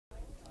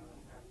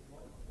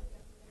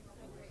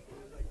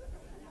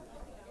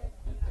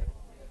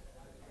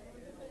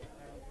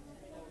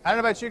I don't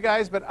know about you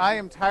guys, but I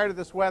am tired of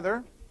this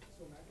weather.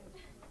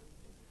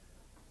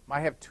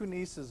 I have two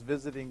nieces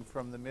visiting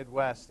from the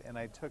Midwest, and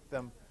I took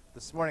them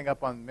this morning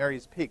up on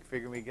Mary's Peak,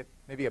 figuring we get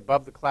maybe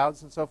above the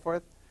clouds and so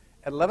forth.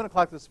 At 11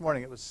 o'clock this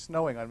morning, it was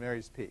snowing on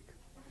Mary's Peak.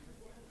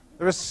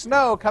 There was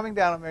snow coming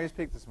down on Mary's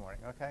Peak this morning,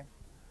 okay?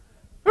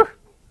 Whew.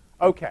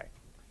 Okay.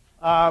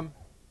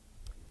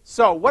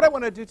 So what I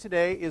want to do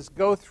today is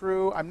go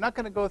through, I'm not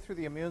going to go through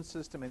the immune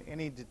system in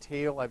any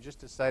detail. I've just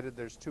decided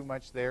there's too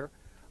much there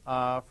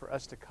for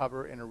us to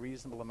cover in a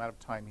reasonable amount of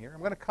time here. I'm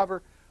going to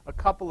cover a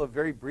couple of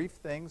very brief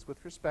things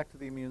with respect to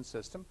the immune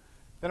system.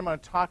 Then I'm going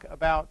to talk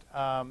about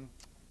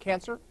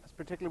cancer,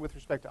 particularly with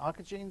respect to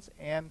oncogenes,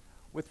 and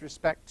with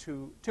respect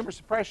to tumor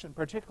suppression,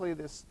 particularly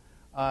this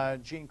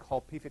gene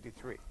called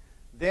P53.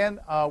 Then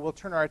we'll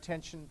turn our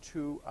attention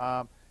to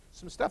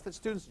some stuff that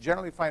students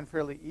generally find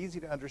fairly easy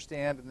to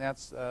understand, and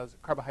that's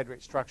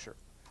carbohydrate structure,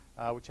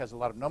 which has a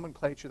lot of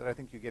nomenclature that I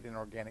think you get in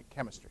organic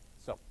chemistry.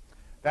 So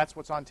that's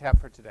what's on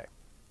tap for today.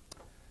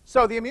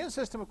 So the immune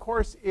system, of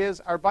course, is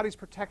our body's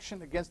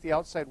protection against the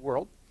outside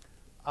world.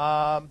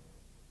 The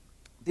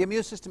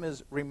immune system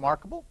is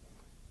remarkable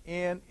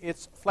in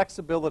its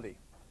flexibility.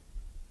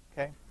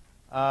 Okay,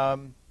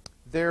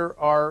 there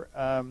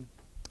are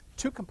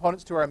two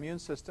components to our immune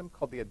system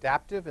called the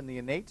adaptive and the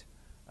innate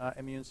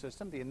immune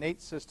system. The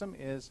innate system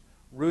is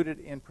rooted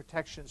in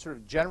protection, sort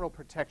of general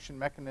protection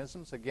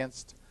mechanisms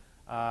against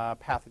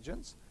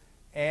pathogens,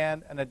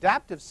 and an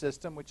adaptive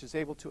system which is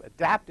able to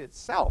adapt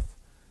itself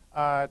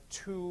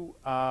to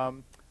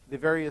the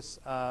various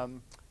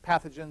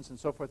pathogens and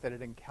so forth that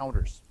it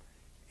encounters.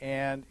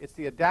 And it's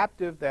the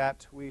adaptive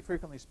that we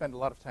frequently spend a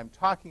lot of time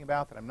talking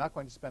about, that I'm not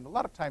going to spend a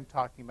lot of time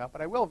talking about,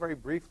 but I will very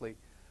briefly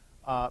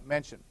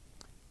mention.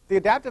 The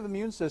adaptive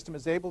immune system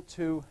is able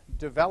to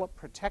develop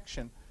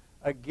protection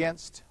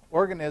against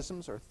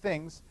organisms or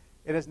things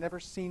it has never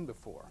seen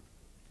before.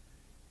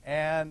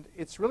 And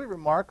it's really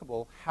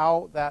remarkable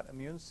how that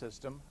immune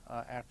system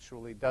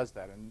actually does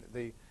that. And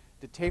the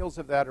details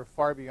of that are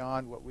far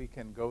beyond what we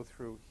can go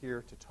through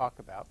here to talk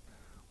about.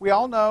 We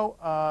all know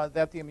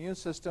that the immune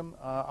system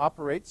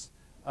operates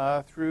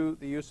through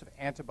the use of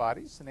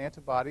antibodies. And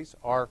antibodies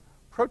are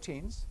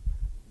proteins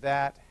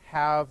that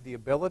have the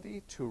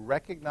ability to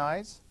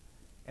recognize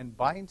and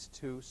bind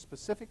to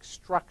specific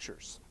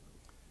structures.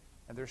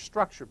 And they're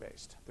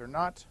structure-based. They're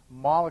not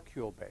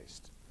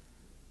molecule-based.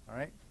 All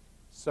right?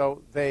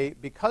 So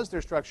because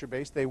they're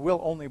structure-based, they will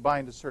only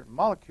bind to certain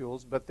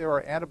molecules, but there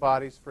are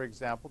antibodies, for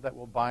example, that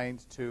will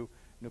bind to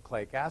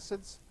nucleic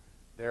acids.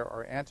 There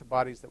are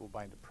antibodies that will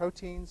bind to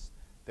proteins.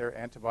 There are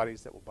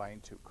antibodies that will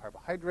bind to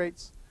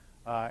carbohydrates,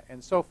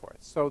 and so forth.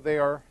 So they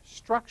are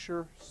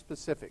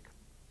structure-specific.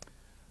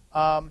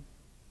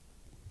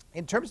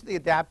 In terms of the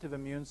adaptive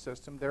immune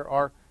system, there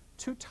are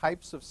two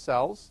types of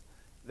cells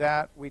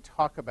that we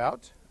talk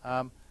about.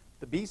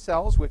 The B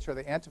cells, which are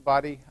the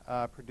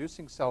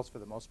antibody-producing cells for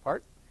the most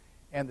part,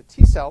 and the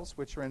T cells,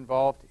 which are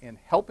involved in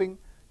helping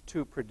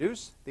to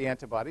produce the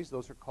antibodies.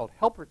 Those are called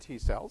helper T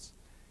cells.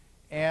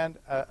 And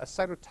a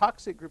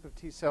cytotoxic group of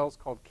T cells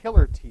called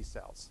killer T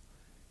cells.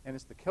 And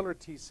it's the killer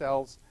T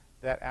cells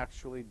that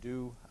actually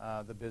do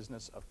the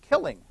business of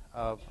killing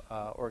of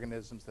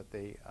organisms that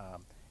they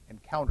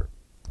encounter.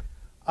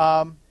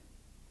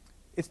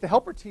 It's the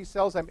helper T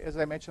cells, as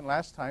I mentioned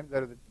last time,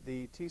 that are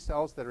the T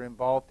cells that are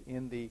involved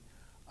in the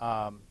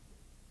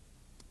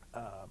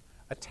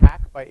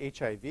attack by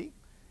HIV.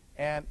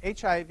 And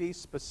HIV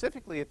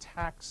specifically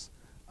attacks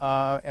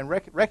and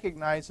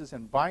recognizes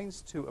and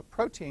binds to a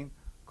protein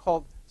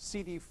called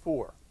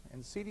CD4.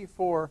 And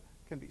CD4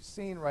 can be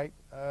seen right,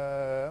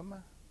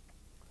 thought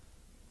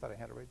I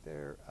had it right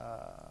there.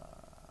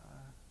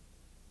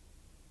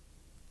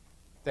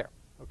 There,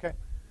 okay.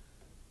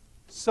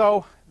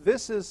 So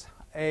this is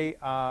a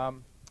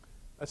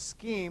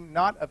scheme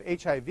not of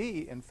HIV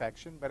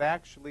infection, but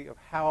actually of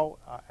how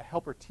a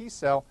helper T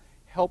cell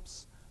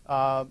helps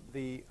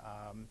the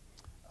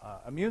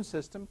immune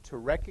system to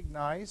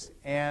recognize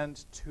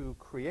and to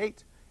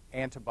create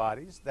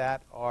antibodies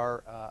that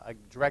are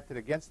directed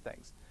against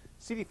things.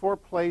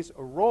 CD4 plays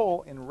a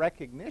role in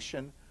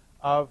recognition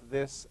of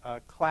this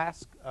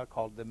class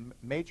called the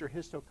major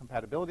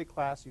histocompatibility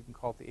class. You can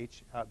call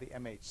it the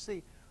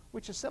MHC,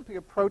 which is simply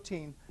a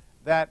protein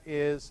that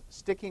is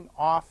sticking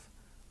off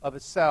of a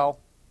cell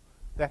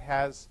that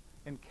has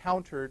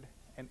encountered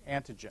an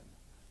antigen.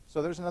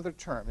 So there's another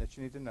term that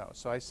you need to know.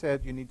 So I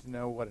said you need to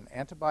know what an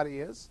antibody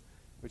is,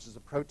 which is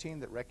a protein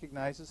that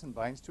recognizes and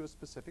binds to a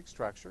specific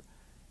structure.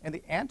 And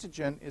the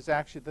antigen is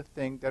actually the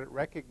thing that it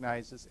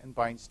recognizes and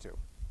binds to.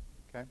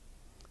 Okay?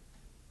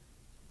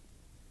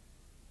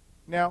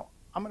 Now,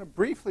 I'm going to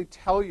briefly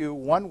tell you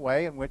one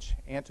way in which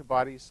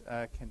antibodies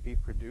can be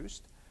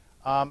produced.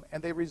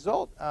 And they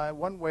result,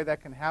 one way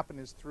that can happen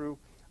is through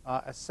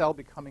a cell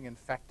becoming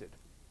infected.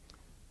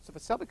 So if a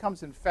cell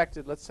becomes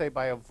infected, let's say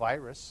by a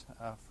virus,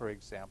 for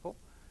example,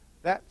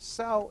 that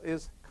cell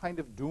is kind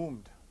of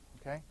doomed,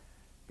 okay?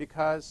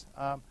 Because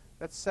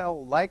that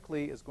cell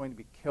likely is going to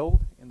be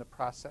killed in the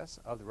process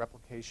of the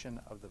replication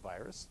of the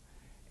virus.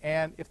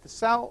 And if the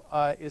cell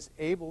is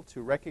able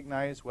to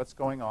recognize what's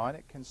going on,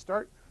 it can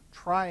start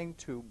trying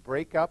to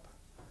break up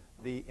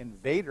the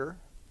invader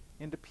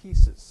into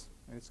pieces.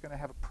 And it's going to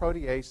have a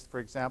protease, for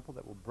example,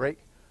 that will break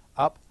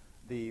up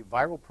the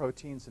viral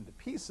proteins into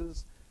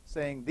pieces,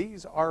 saying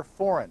these are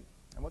foreign.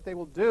 And what they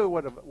will do,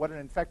 what an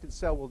infected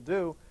cell will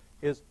do,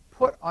 is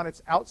put on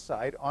its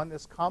outside, on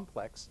this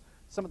complex,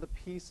 some of the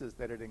pieces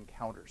that it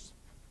encounters.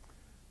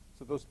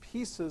 So those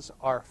pieces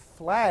are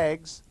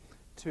flags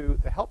to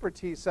the helper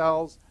T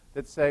cells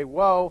that say,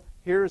 whoa,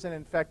 here's an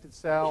infected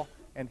cell,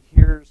 and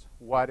here's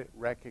what it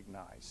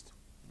recognized,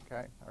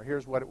 okay? Or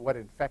here's what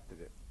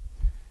infected it.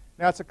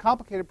 Now, it's a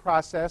complicated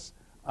process,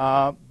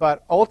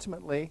 but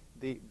ultimately,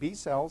 the B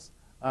cells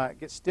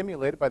get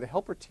stimulated by the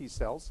helper T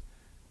cells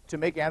to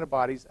make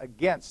antibodies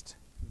against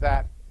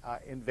that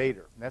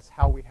invader. And that's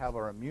how we have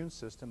our immune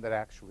system that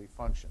actually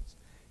functions.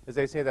 As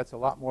I say, that's a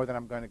lot more than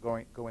I'm going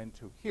to go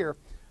into here.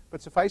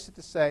 But suffice it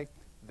to say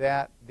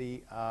that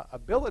the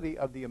ability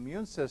of the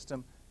immune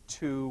system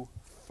to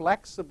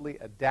flexibly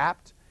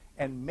adapt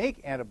and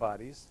make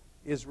antibodies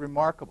is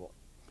remarkable.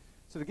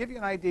 So to give you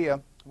an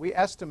idea, we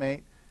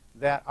estimate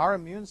that our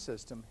immune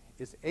system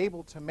is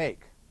able to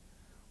make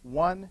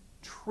 1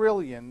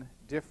 trillion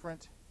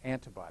different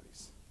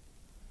antibodies.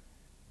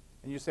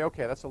 And you say,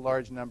 okay, that's a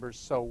large number,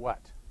 so what?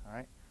 All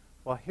right.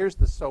 Well, here's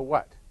the so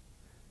what.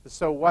 The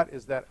so what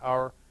is that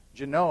our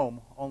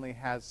genome only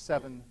has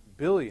 7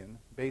 billion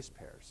base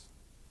pairs.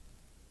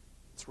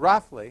 It's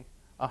roughly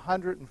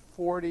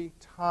 140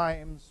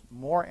 times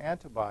more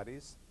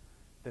antibodies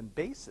than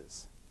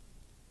bases.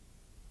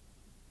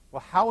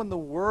 Well, how in the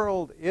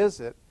world is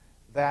it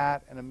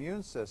that an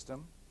immune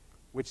system,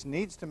 which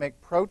needs to make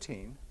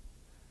protein,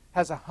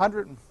 has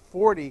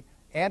 140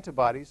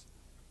 antibodies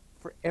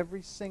for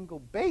every single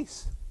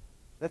base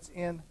that's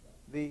in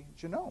the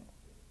genome?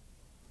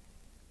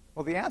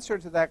 Well, the answer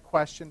to that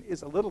question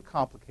is a little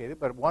complicated,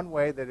 but one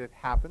way that it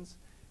happens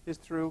is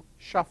through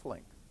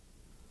shuffling.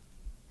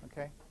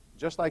 Okay?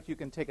 Just like you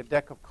can take a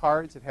deck of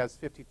cards, it has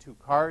 52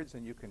 cards,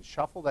 and you can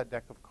shuffle that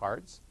deck of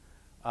cards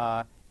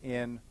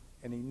in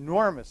an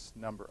enormous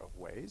number of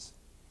ways.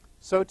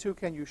 So too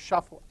can you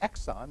shuffle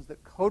exons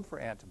that code for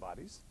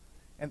antibodies,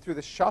 and through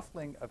the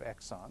shuffling of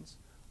exons,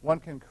 one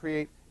can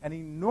create an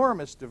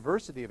enormous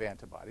diversity of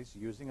antibodies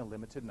using a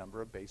limited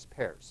number of base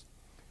pairs.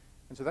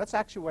 And so that's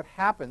actually what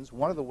happens,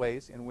 one of the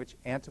ways in which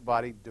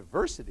antibody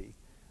diversity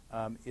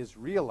is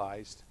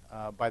realized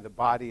by the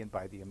body and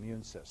by the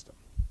immune system.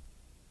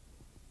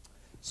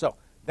 So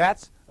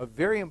that's a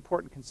very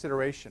important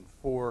consideration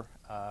for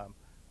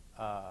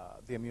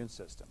the immune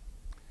system.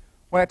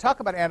 When I talk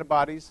about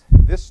antibodies,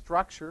 this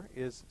structure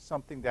is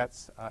something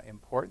that's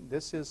important.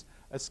 This is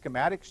a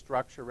schematic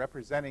structure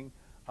representing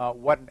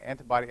what an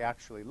antibody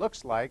actually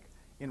looks like.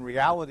 In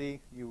reality,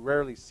 you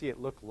rarely see it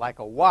look like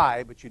a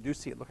Y, but you do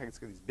see it look like it's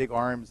got these big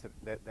arms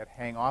that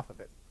hang off of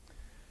it.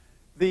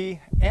 The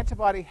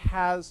antibody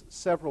has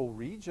several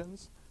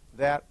regions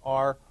that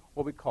are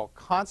what we call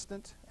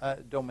constant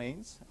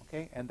domains,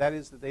 okay? And that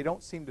is that they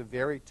don't seem to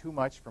vary too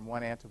much from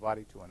one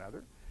antibody to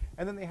another.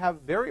 And then they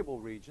have variable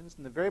regions,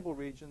 and the variable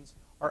regions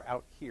are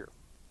out here,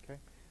 okay?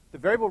 The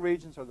variable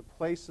regions are the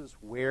places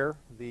where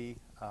the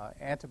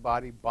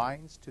antibody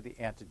binds to the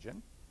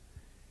antigen.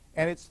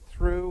 And it's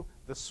through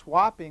the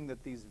swapping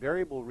that these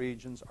variable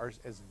regions are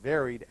as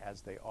varied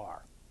as they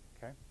are,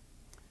 okay?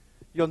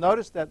 You'll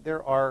notice that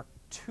there are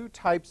 2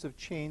 types of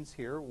chains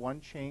here. One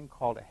chain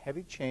called a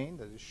heavy chain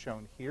that is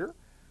shown here.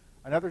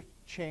 Another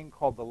chain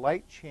called the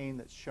light chain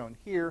that's shown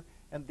here.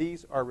 And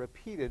these are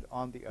repeated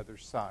on the other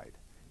side.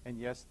 And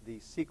yes, the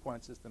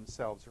sequences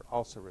themselves are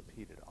also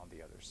repeated on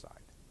the other side,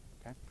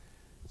 okay?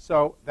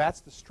 So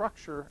that's the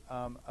structure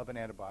of an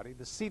antibody.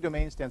 The C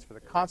domain stands for the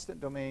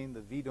constant domain.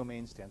 The V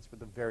domain stands for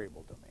the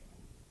variable domain.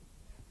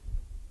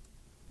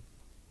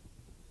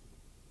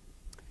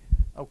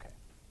 Okay.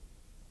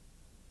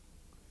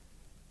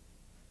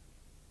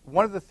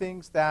 One of the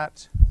things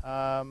that,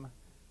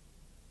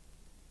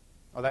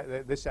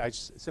 this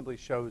simply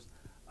shows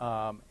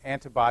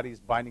antibodies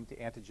binding to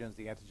antigens.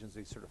 The antigens are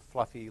these sort of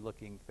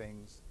fluffy-looking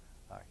things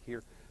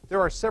here. There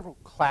are several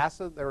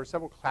classes. There are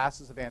several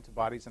classes of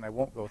antibodies, and I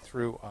won't go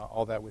through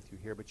all that with you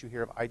here. But you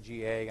hear of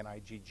IgA and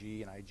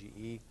IgG and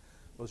IgE.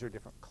 Those are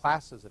different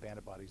classes of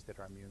antibodies that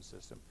our immune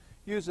system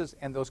uses,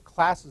 and those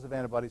classes of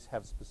antibodies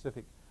have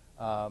specific.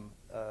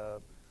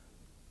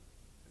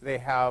 They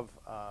have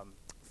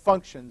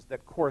functions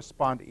that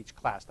correspond to each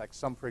class. Like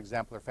some, for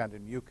example, are found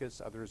in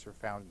mucus. Others are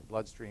found in the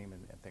bloodstream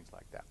and things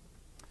like that.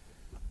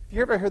 If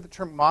you ever heard the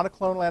term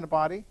monoclonal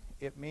antibody,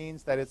 it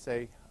means that it's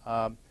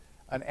an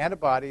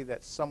antibody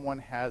that someone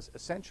has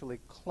essentially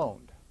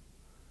cloned.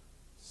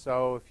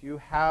 So if you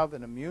have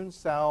an immune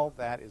cell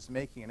that is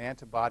making an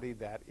antibody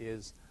that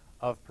is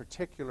of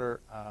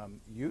particular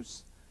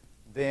use,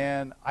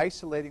 then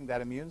isolating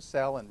that immune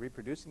cell and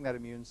reproducing that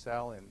immune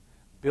cell in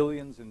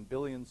billions and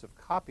billions of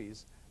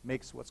copies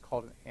makes what's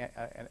called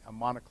a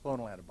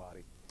monoclonal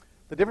antibody.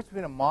 The difference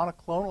between a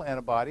monoclonal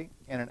antibody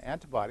and an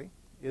antibody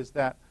is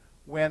that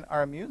when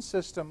our immune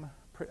system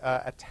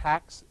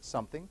attacks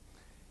something,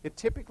 it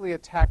typically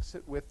attacks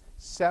it with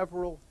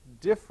several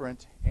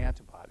different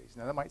antibodies.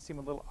 Now, that might seem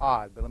a little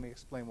odd, but let me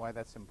explain why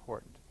that's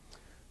important.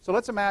 So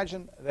let's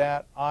imagine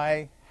that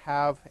I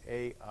have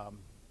a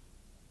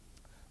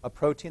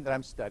protein that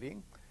I'm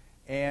studying,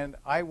 and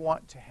I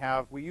want to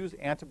have, we use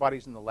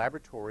antibodies in the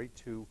laboratory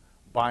to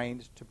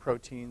bind to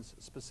proteins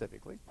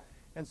specifically.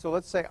 And so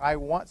let's say I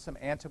want some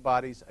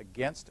antibodies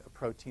against a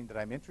protein that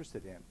I'm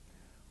interested in.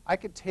 I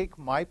could take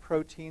my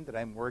protein that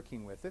I'm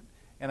working with it,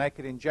 and I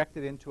could inject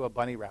it into a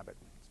bunny rabbit.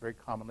 It's very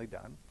commonly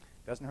done.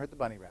 It doesn't hurt the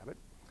bunny rabbit.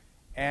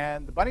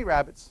 And the bunny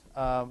rabbit's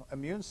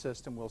immune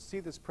system will see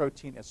this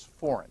protein as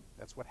foreign.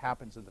 That's what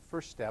happens in the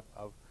first step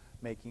of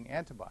making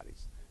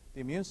antibodies.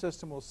 The immune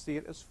system will see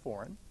it as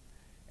foreign,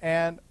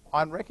 and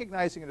on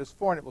recognizing it as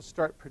foreign, it will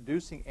start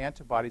producing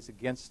antibodies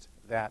against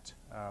that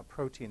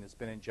protein that's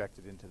been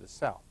injected into the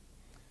cell.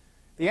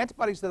 The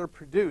antibodies that are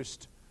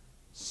produced,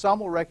 some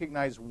will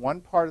recognize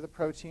one part of the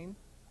protein,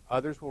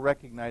 others will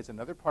recognize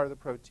another part of the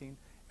protein,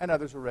 and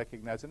others will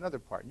recognize another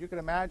part. And you can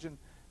imagine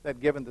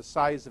that given the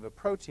size of a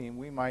protein,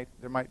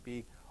 there might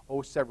be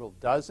several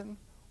dozen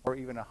or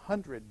even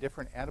 100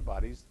 different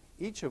antibodies,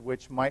 each of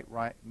which might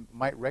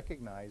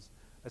recognize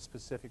a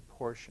specific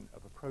portion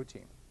of a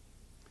protein.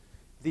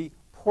 The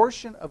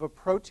portion of a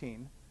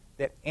protein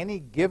that any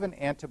given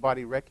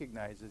antibody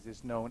recognizes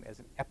is known as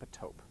an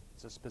epitope.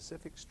 It's a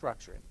specific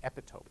structure, an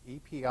epitope,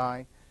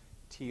 E-P-I-T-O-P-E.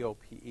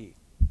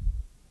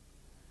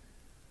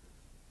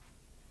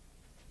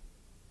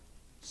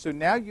 So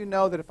now you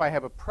know that if I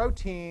have a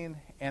protein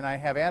and I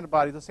have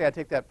antibodies, let's say I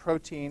take that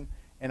protein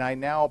and I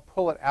now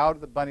pull it out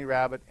of the bunny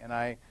rabbit and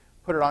I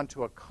put it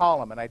onto a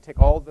column and I take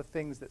all the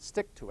things that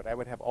stick to it. I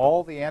would have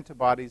all the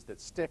antibodies that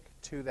stick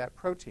to that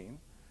protein.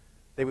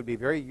 They would be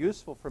very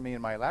useful for me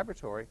in my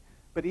laboratory,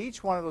 but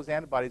each one of those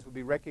antibodies would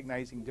be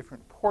recognizing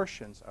different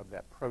portions of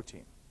that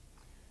protein.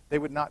 They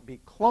would not be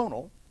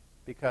clonal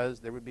because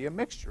there would be a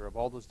mixture of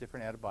all those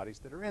different antibodies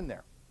that are in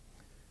there.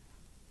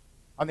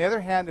 On the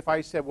other hand, if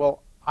I said,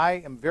 well, I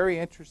am very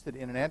interested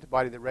in an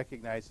antibody that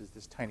recognizes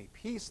this tiny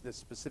piece, this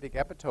specific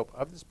epitope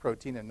of this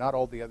protein, and not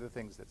all the other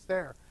things that's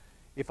there,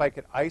 if I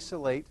could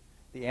isolate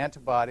the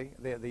antibody,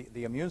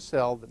 the immune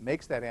cell that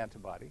makes that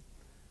antibody,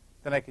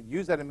 then I could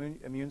use that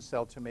immune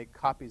cell to make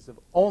copies of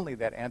only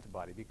that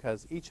antibody,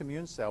 because each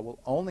immune cell will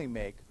only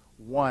make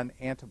one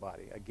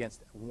antibody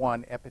against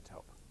one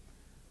epitope.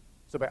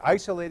 So by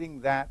isolating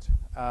that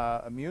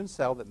immune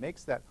cell that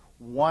makes that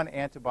one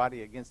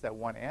antibody against that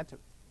one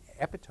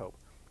epitope,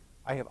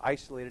 I have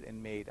isolated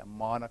and made a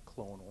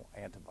monoclonal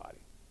antibody.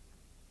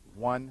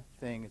 One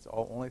thing, it's the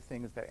only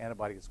thing is that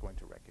antibody is going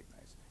to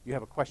recognize. You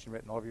have a question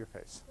written all over your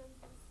face. Does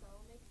the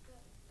cell make the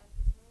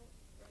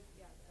epitope?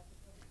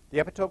 The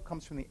epitope? The epitope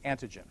comes from the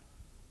antigen.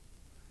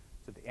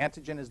 So the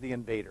antigen is the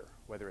invader,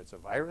 whether it's a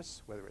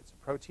virus, whether it's a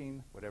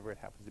protein, whatever it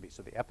happens to be.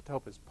 So the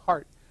epitope is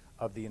part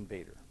of the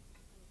invader.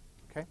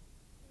 Okay?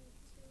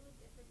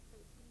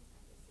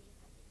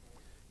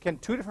 Can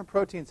two different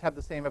proteins have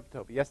the same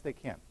epitope? Yes, they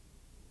can.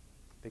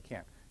 They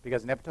can.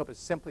 Because an epitope is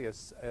simply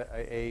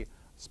a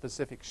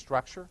specific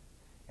structure,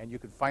 and you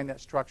could find that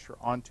structure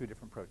on two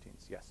different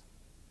proteins. Yes?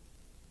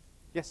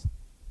 Yes?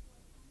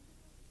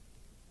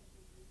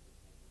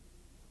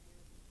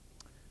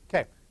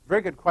 Okay,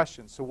 very good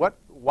question. So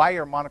why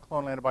are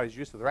monoclonal antibodies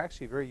useful? They're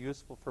actually very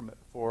useful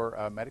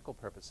for medical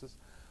purposes.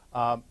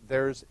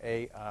 There's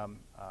a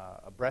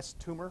breast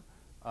tumor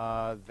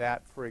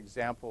that, for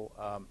example,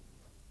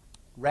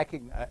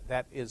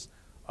 that is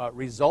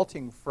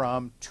resulting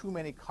from too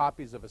many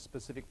copies of a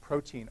specific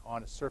protein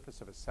on a surface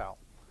of a cell.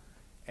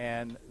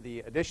 And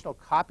the additional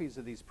copies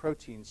of these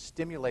proteins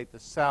stimulate the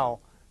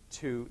cell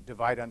to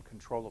divide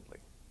uncontrollably.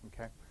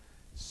 Okay?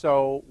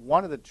 So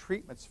one of the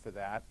treatments for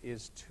that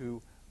is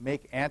to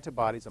make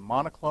antibodies, a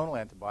monoclonal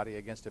antibody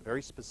against a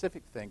very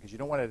specific thing, because you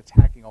don't want it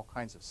attacking all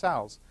kinds of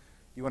cells.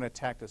 You want to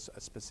attack a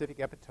specific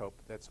epitope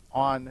that's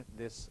on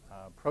this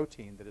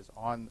protein that is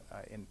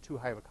in too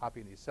high of a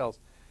copy in these cells.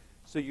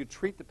 So you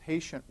treat the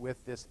patient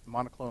with this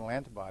monoclonal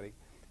antibody,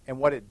 and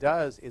what it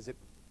does is it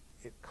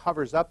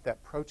covers up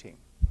that protein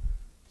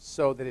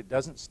so that it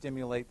doesn't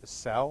stimulate the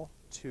cell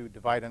to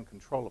divide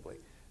uncontrollably.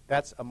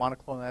 That's a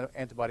monoclonal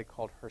antibody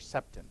called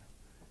Herceptin,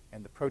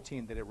 and the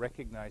protein that it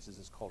recognizes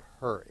is called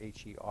HER,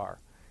 H-E-R.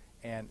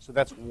 And so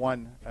that's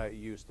one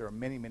use. There are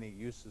many, many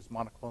uses,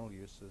 monoclonal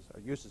uses,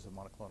 or uses of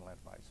monoclonal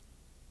antibodies.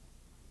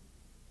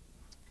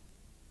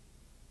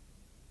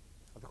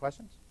 Other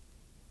questions?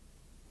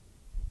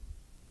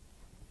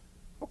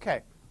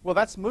 Okay, well,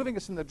 that's moving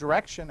us in the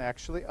direction,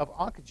 actually, of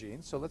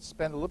oncogenes. So let's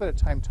spend a little bit of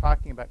time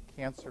talking about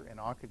cancer and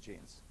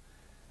oncogenes.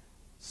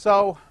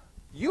 So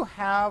you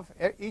have,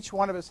 each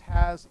one of us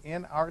has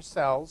in our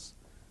cells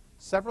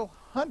several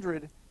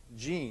hundred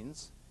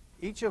genes,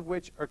 each of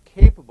which are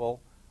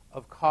capable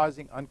of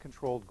causing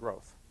uncontrolled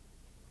growth.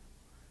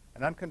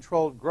 And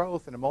uncontrolled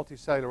growth in a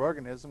multicellular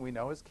organism we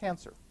know is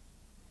cancer.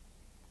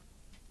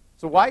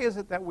 So why is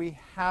it that we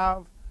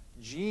have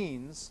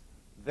genes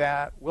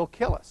that will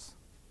kill us?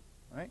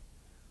 Right?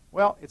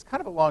 Well, it's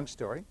kind of a long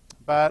story,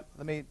 but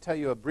let me tell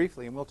you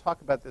briefly, and we'll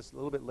talk about this a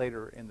little bit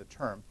later in the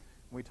term.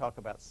 we talk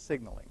about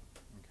signaling.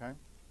 Okay?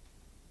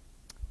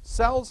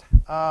 Cells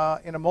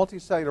in a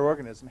multicellular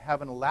organism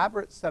have an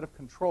elaborate set of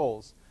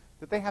controls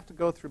that they have to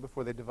go through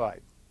before they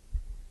divide.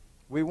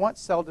 We want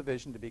cell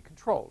division to be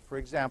controlled. For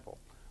example,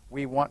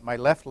 we want my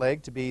left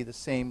leg to be the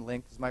same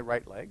length as my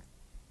right leg,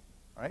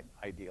 right?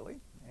 Ideally,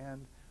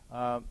 and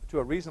to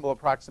a reasonable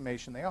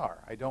approximation they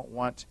are. I don't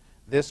want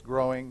this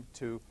growing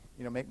to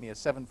make me a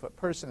 7-foot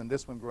person and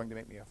this one growing to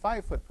make me a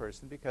 5-foot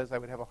person, because I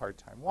would have a hard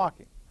time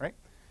walking, right?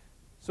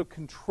 So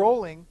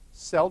controlling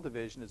cell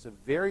division is a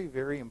very,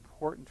 very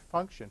important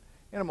function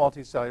in a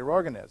multicellular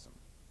organism.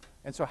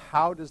 And so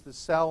how does the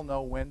cell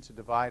know when to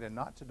divide and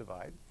not to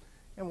divide?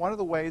 And one of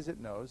the ways it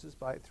knows is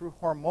through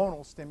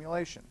hormonal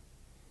stimulation.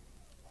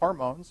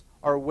 Hormones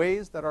are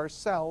ways that our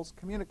cells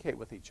communicate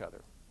with each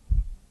other.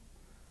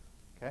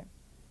 Okay?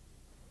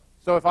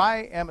 So if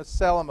I am a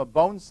cell, I'm a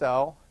bone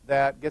cell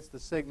that gets the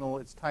signal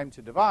it's time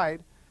to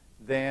divide,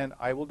 then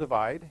I will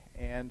divide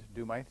and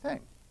do my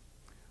thing.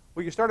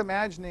 Well, you start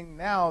imagining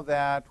now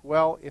that,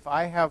 well, if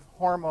I have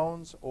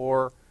hormones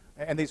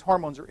and these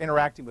hormones are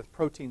interacting with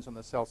proteins on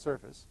the cell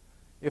surface,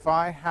 if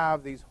I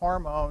have these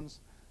hormones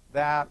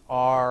that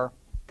are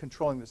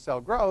controlling the cell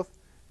growth,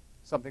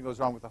 something goes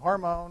wrong with the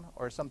hormone,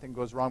 or something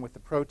goes wrong with the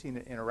protein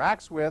it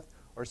interacts with,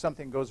 or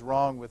something goes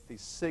wrong with the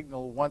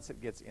signal once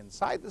it gets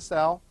inside the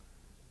cell,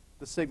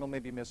 the signal may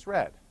be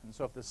misread. And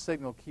so if the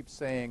signal keeps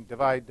saying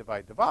divide,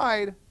 divide,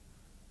 divide,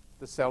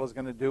 the cell is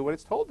going to do what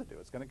it's told to do.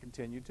 It's going to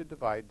continue to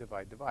divide,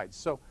 divide, divide.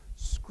 So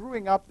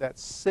screwing up that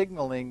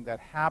signaling that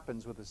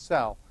happens with a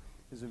cell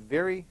is a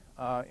very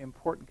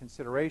important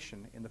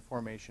consideration in the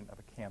formation of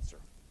a cancer.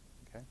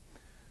 Okay?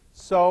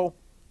 So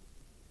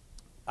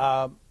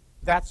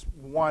that's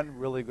one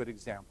really good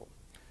example.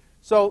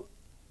 So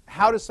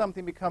how does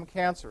something become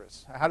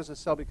cancerous? How does a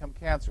cell become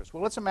cancerous?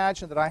 Well, let's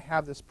imagine that I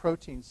have this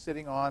protein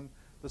sitting on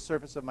the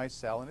surface of my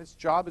cell, and its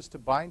job is to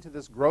bind to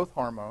this growth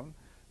hormone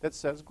that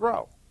says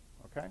grow.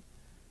 Okay?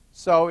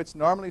 So it's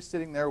normally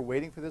sitting there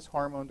waiting for this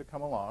hormone to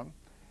come along,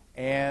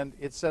 and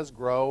it says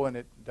grow, and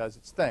it does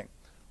its thing.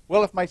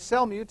 Well, if my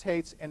cell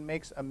mutates and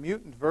makes a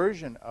mutant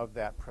version of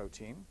that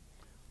protein,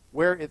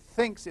 where it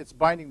thinks it's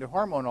binding to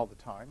hormone all the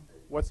time,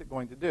 what's it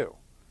going to do?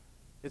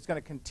 It's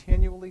going to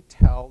continually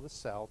tell the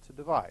cell to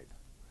divide.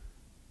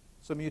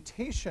 So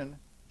mutation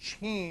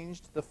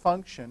changed the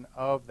function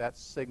of that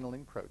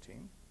signaling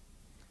protein.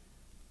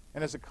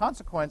 And as a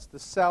consequence, the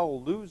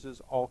cell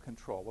loses all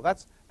control. Well,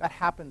 that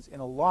happens in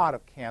a lot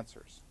of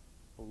cancers.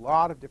 A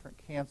lot of different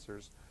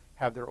cancers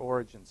have their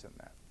origins in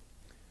that.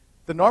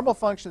 The normal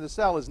function of the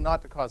cell is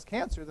not to cause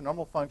cancer. The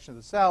normal function of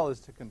the cell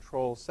is to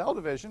control cell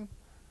division.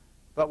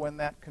 But when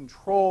that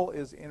control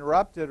is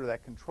interrupted or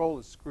that control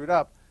is screwed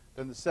up,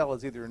 then the cell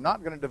is either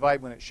not going to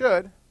divide when it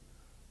should,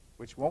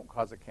 which won't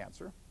cause a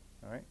cancer,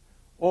 all right,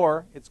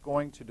 or it's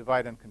going to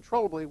divide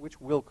uncontrollably, which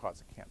will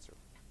cause a cancer.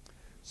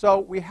 So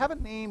we have a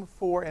name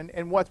for,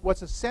 and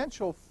what's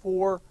essential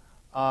for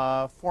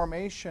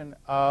formation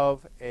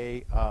of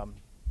a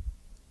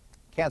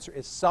cancer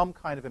is some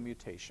kind of a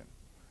mutation.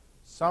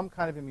 Some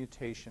kind of a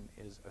mutation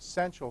is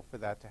essential for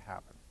that to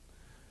happen.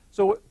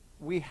 So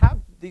we have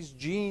these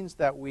genes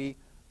that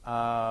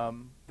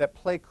that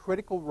play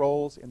critical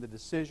roles in the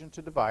decision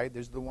to divide.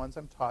 These are the ones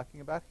I'm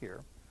talking about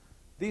here.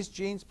 These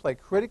genes play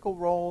critical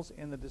roles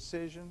in the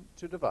decision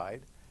to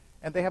divide,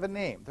 and they have a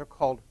name. They're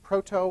called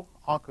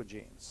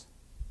proto-oncogenes.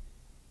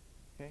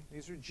 Okay?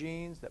 These are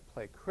genes that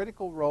play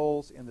critical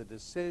roles in the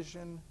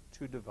decision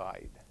to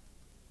divide.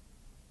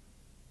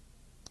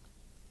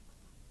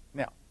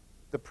 Now,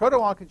 the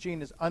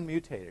proto-oncogene is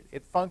unmutated.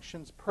 It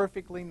functions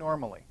perfectly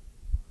normally.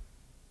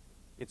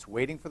 It's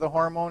waiting for the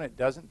hormone. It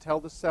doesn't tell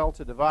the cell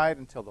to divide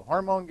until the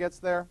hormone gets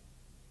there.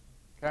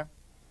 Okay?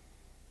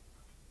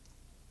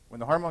 When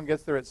the hormone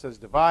gets there, it says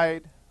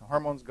divide. The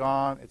hormone's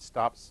gone. It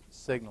stops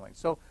signaling.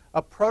 So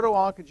a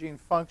proto-oncogene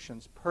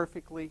functions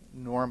perfectly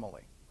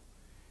normally.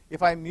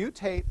 If I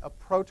mutate a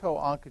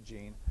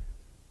proto-oncogene,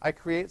 I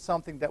create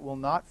something that will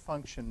not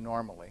function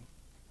normally,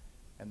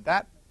 and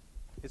that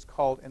is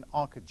called an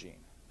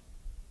oncogene.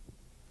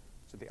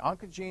 So the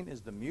oncogene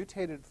is the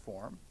mutated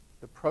form.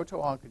 The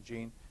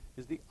proto-oncogene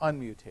is the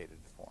unmutated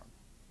form.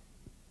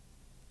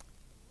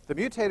 The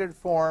mutated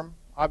form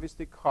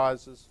obviously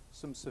causes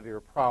some severe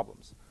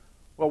problems.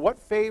 Well, what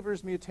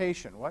favors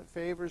mutation? What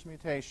favors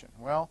mutation?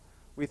 Well,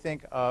 we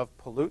think of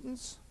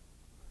pollutants.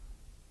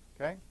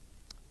 Okay?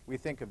 We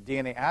think of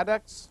DNA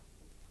adducts.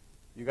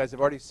 You guys have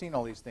already seen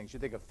all these things. You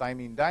think of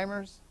thymine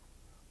dimers.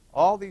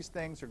 All these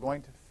things are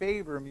going to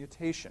favor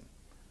mutation.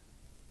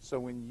 So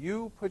when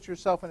you put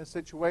yourself in a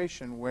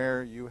situation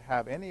where you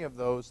have any of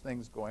those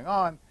things going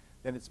on,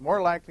 then it's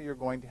more likely you're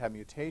going to have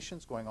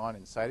mutations going on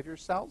inside of your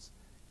cells.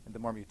 And the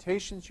more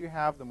mutations you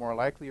have, the more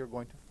likely you're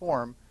going to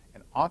form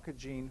an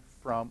oncogene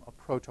from a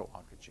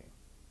proto-oncogene.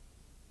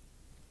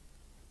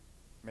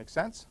 Make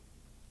sense?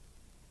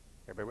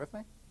 Everybody with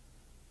me?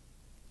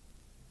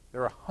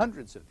 There are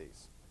hundreds of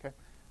these. Okay?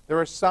 There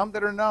are some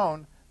that are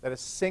known that a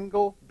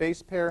single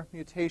base pair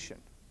mutation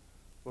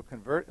will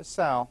convert a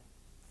cell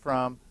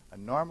from a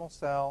normal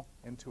cell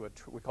into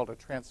we call it a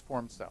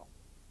transformed cell.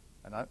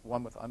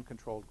 one with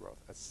uncontrolled growth,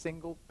 a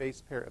single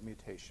base pair of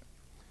mutation.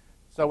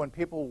 So when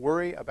people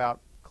worry about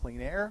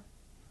clean air,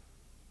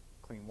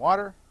 clean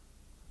water,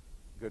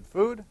 good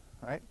food,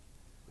 right,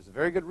 there's a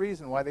very good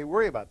reason why they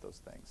worry about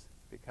those things,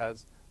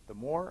 because the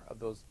more of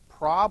those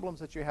problems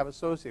that you have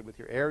associated with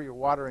your air, your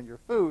water, and your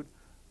food,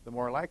 the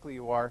more likely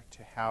you are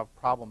to have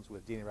problems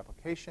with DNA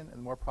replication, and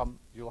the more problems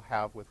you'll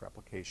have with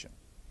replication.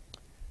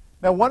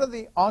 Now, one of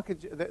the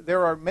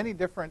there are many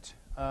different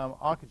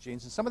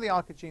oncogenes, and some of the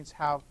oncogenes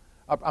have,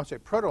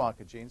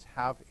 proto-oncogenes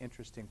have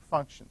interesting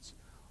functions.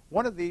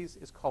 One of these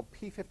is called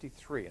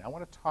P53, and I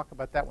want to talk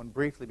about that one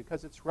briefly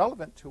because it's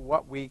relevant to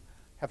what we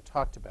have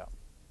talked about.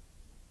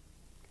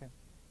 Okay.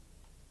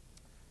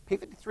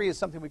 P53 is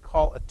something we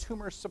call a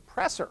tumor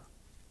suppressor.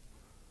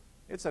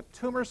 It's a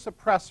tumor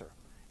suppressor.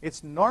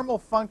 Its normal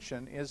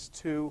function is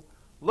to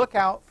look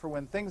out for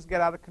when things get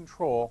out of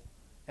control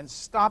and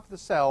stop the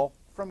cell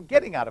from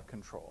getting out of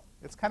control.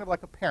 It's kind of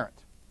like a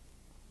parent.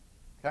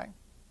 Okay?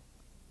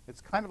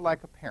 It's kind of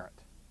like a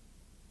parent.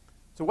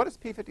 So what does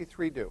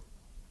P53 do?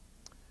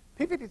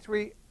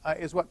 P53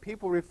 is what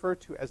people refer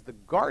to as the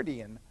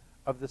guardian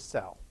of the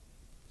cell.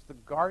 It's the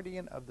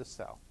guardian of the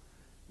cell.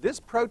 This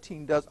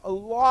protein does a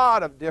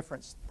lot of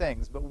different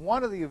things, but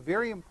one of the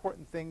very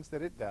important things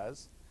that it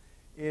does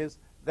is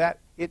that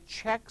it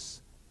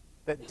checks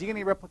that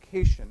DNA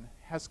replication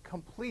has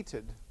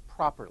completed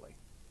properly.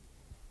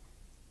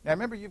 Now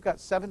remember, you've got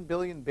 7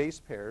 billion base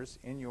pairs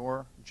in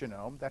your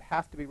genome that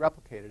have to be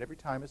replicated every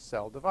time a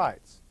cell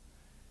divides.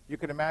 You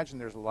can imagine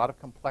there's a lot of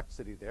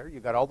complexity there.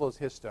 You've got all those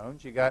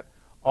histones. You've got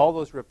all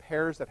those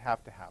repairs that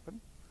have to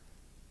happen.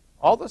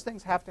 All those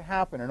things have to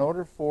happen in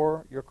order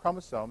for your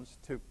chromosomes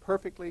to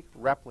perfectly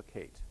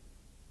replicate.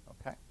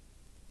 Okay?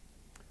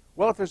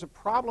 Well, if there's a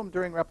problem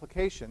during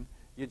replication,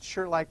 you'd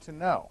sure like to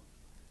know,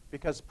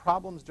 because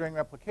problems during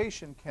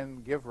replication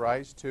can give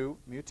rise to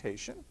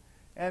mutation.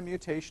 And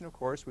mutation, of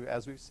course,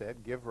 as we've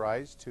said, give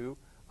rise to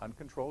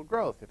uncontrolled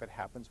growth if it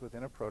happens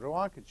within a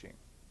proto-oncogene.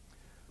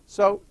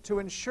 So to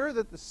ensure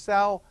that the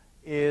cell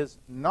is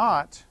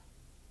not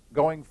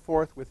going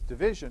forth with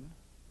division,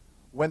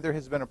 when there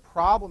has been a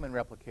problem in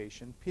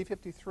replication,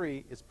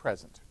 P53 is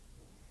present.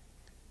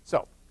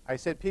 So I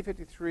said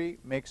P53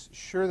 makes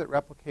sure that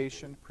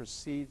replication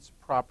proceeds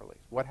properly.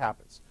 What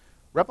happens?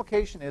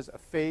 Replication is a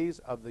phase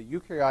of the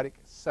eukaryotic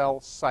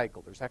cell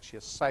cycle. There's actually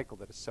a cycle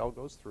that a cell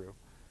goes through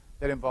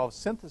that involves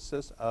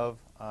synthesis of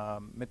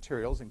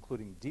materials,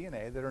 including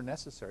DNA, that are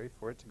necessary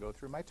for it to go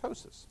through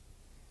mitosis.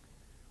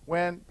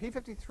 When when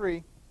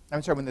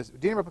this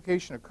DNA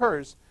replication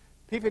occurs,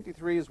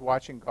 P53 is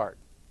watching guard.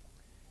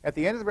 At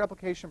the end of the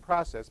replication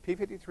process,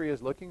 P53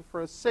 is looking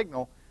for a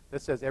signal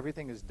that says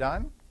everything is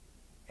done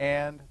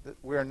and that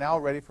we are now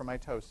ready for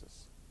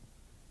mitosis.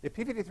 If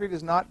P53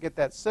 does not get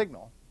that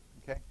signal,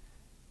 okay,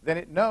 then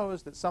it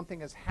knows that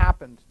something has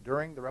happened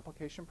during the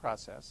replication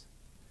process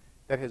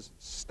that has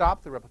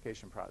stopped the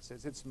replication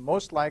process. It's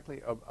most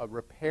likely a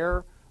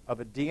repair of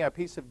a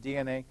piece of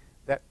DNA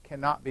that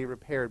cannot be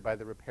repaired by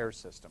the repair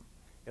system,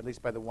 at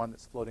least by the one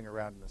that's floating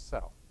around in the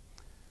cell.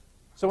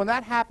 So when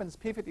that happens,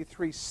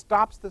 P53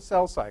 stops the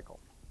cell cycle.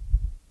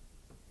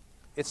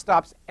 It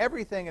stops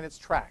everything in its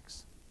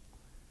tracks.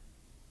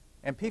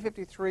 And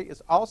P53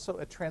 is also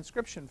a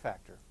transcription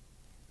factor.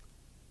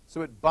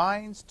 So it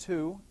binds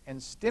to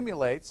and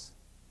stimulates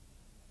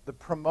the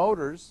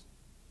promoters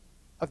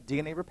of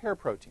DNA repair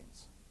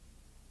proteins.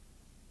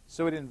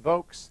 So it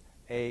invokes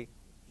a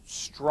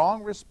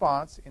strong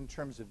response in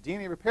terms of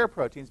DNA repair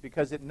proteins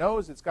because it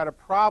knows it's got a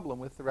problem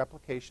with the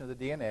replication of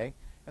the DNA,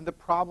 and the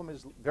problem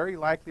is very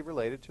likely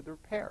related to the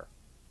repair.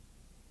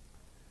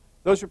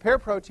 Those repair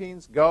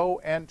proteins go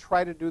and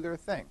try to do their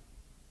thing.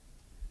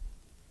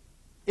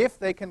 If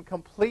they can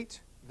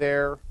complete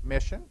their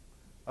mission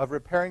of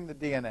repairing the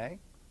DNA,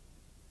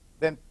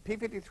 then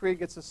P53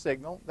 gets a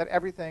signal that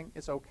everything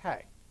is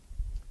okay.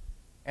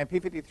 And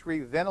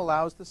P53 then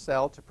allows the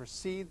cell to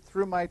proceed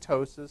through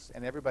mitosis,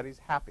 and everybody's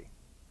happy.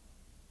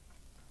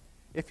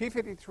 If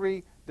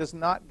P53 does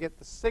not get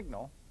the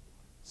signal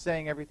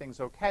saying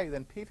everything's okay,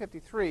 then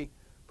P53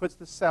 puts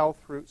the cell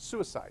through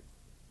suicide.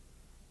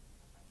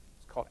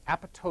 It's called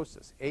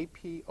apoptosis,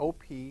 A-P-O-P-T-O-S-I-S.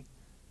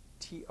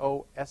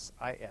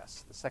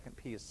 The second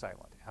P is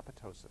silent,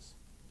 apoptosis.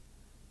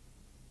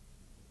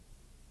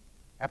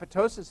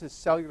 Apoptosis is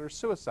cellular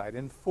suicide,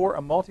 and for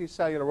a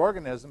multicellular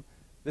organism,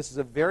 this is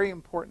a very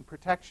important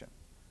protection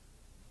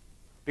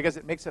because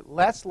it makes it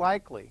less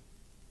likely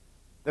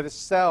that a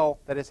cell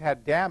that has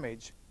had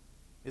damage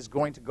is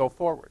going to go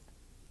forward.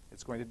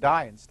 It's going to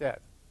die instead.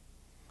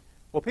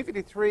 Well,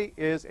 P53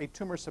 is a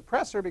tumor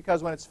suppressor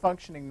because when it's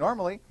functioning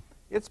normally,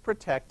 it's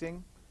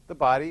protecting the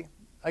body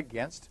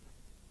against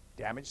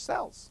damaged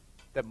cells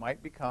that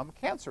might become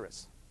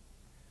cancerous.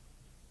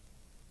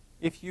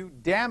 If you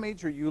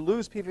damage or you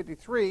lose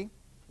P53,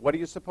 what do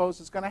you suppose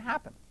is going to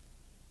happen?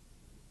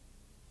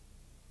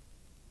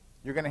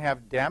 You're going to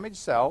have damaged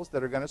cells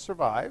that are going to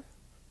survive,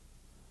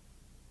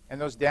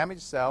 and those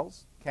damaged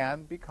cells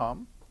can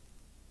become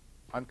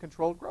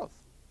uncontrolled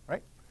growth,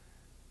 right?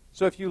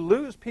 So if you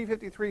lose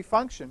P53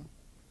 function,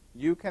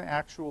 you can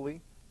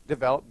actually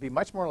be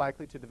much more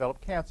likely to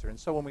develop cancer. And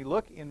so when we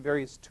look in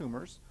various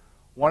tumors,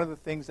 one of the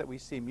things that we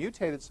see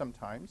mutated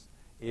sometimes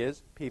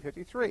is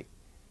P53,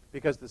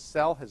 because the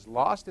cell has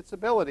lost its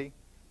ability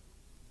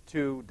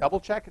to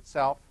double-check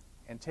itself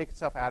and take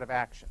itself out of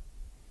action.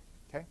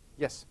 Okay?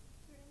 Yes?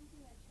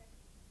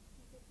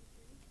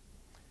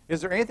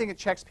 Is there anything that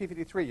checks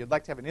P53? You'd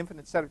like to have an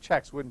infinite set of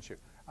checks, wouldn't you?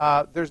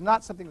 There's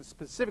not something that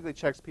specifically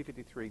checks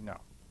P53, no.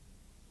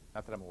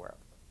 Not that I'm aware of.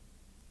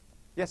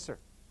 Yes, sir?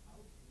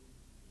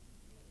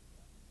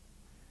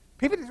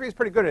 P53 is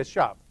pretty good at its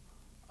job.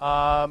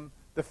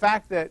 The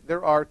fact that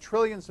there are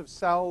trillions of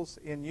cells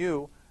in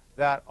you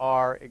that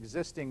are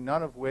existing,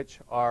 none of which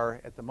are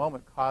at the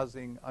moment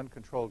causing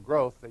uncontrolled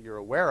growth that you're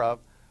aware of,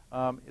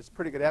 is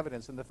pretty good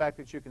evidence. And the fact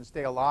that you can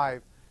stay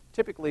alive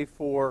typically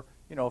for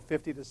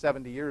 50 to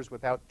 70 years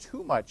without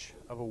too much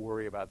of a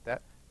worry about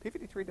that,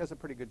 P53 does a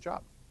pretty good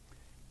job.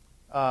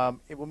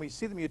 When we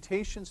see the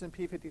mutations in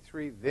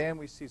P53, then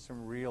we see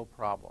some real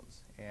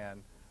problems.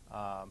 And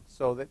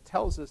so that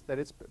tells us that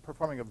it's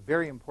performing a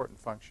very important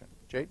function.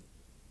 Jade?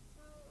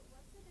 So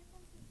what's the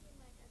difference between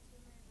like a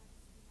tumor that's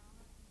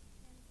benign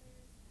cancers and then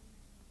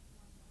one?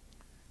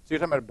 So you're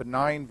talking about a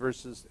benign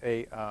versus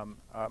a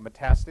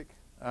metastatic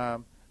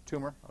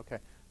tumor? Okay.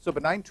 So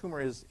benign tumor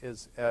is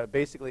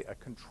basically a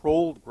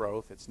controlled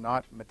growth. It's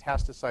not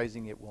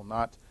metastasizing. It will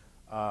not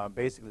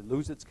basically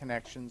lose its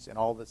connections, and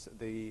all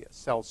the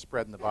cells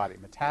spread in the body.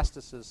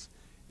 Metastasis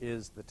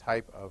is the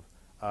type of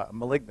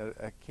malignant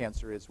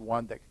cancer is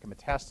one that can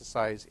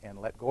metastasize and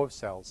let go of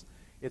cells.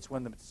 It's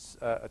when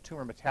a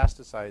tumor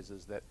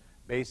metastasizes that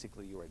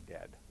basically you are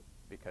dead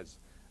because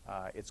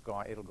it's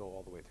gone. It'll go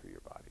all the way through your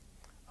body.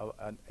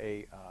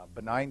 A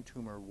benign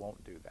tumor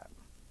won't do that.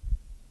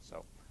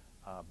 So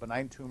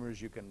benign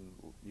tumors you can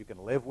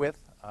live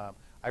with.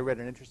 I read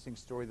an interesting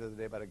story the other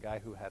day about a guy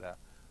who had a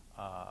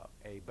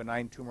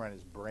benign tumor on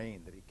his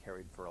brain that he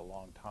carried for a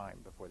long time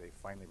before they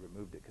finally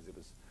removed it because it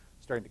was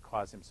starting to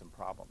cause him some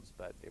problems,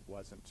 but it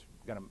wasn't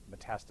going to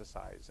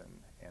metastasize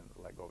and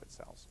let go of its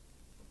cells.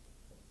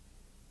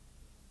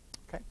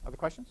 Okay, other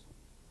questions?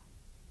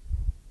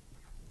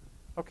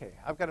 Okay,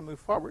 I've got to move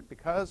forward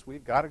because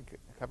we've got to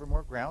cover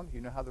more ground.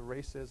 You know how the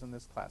race is in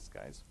this class,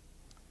 guys.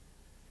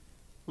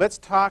 Let's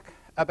talk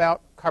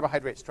about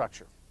carbohydrate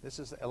structure.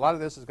 A lot of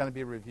this is going to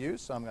be a review,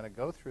 so I'm going to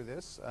go through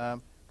this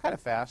kind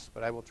of fast,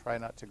 but I will try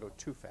not to go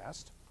too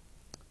fast.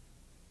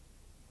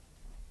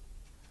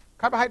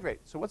 Carbohydrate.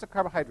 So what's a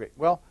carbohydrate?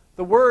 Well,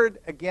 the word,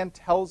 again,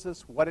 tells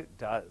us what it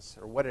does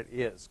or what it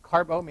is.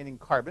 Carbo meaning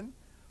carbon,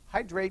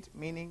 hydrate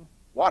meaning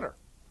water.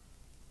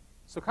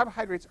 So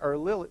carbohydrates are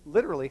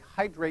literally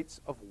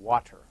hydrates of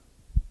water.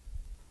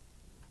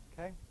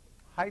 Okay?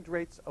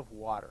 Hydrates of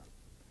water.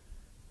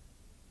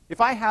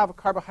 If I have a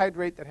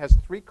carbohydrate that has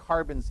 3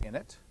 carbons in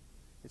it,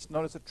 it's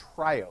known as a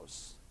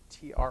triose,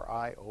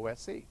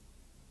 T-R-I-O-S-E.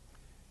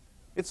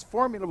 Its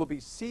formula will be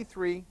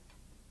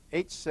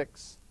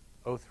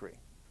C3H6O3,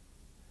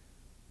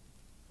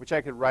 which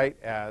I could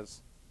write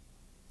as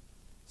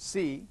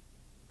C,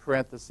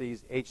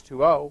 parentheses,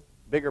 H2O,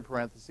 bigger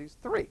parentheses,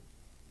 3.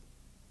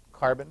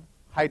 Carbon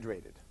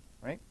hydrated,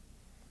 right?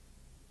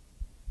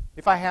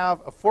 If I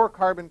have a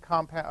 4-carbon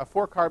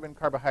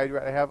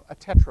carbohydrate, I have a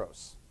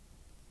tetrose.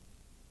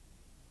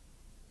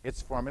 Its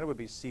formula would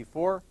be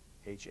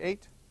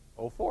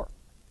C4H8O4.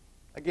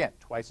 Again,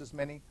 twice as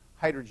many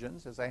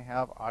hydrogens as I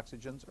have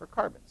oxygens or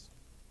carbons.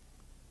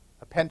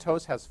 A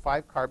pentose has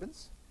 5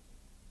 carbons,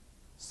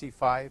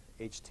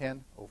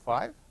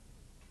 C5H10O5.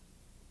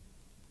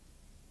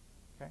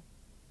 Okay.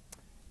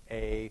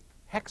 A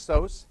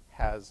hexose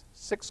has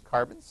 6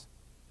 carbons,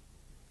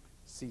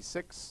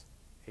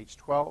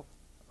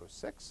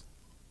 C6H12O6.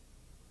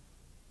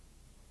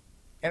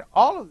 And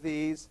all of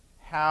these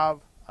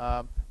have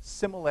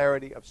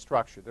similarity of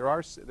structure.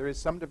 There is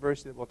some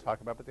diversity that we'll talk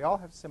about, but they all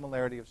have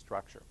similarity of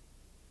structure.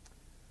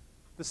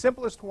 The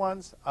simplest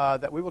ones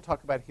that we will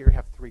talk about here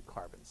have 3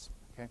 carbons.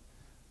 Okay?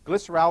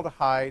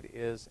 Glyceraldehyde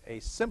is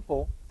a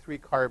simple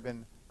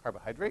 3-carbon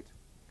carbohydrate,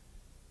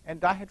 and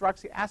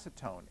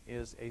dihydroxyacetone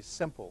is a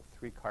simple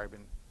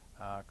 3-carbon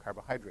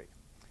carbohydrate.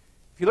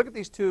 If you look at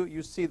these two,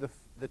 you see the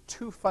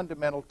 2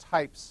 fundamental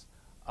types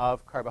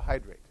of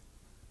carbohydrate.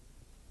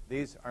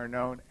 These are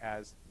known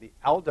as the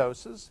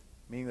aldoses,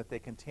 meaning that they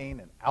contain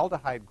an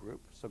aldehyde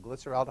group. So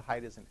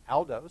glyceraldehyde is an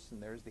aldose,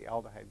 and there's the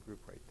aldehyde group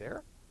right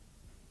there.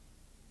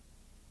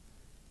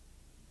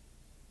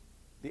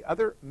 The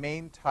other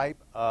main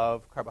type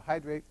of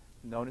carbohydrate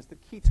known as the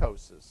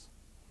ketoses,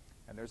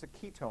 and there's a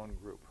ketone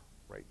group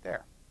right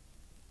there.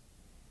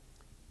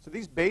 So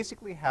these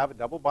basically have a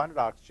double-bonded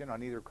oxygen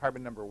on either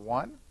carbon number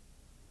 1,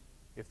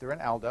 if they're an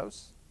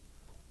aldose,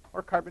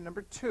 or carbon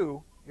number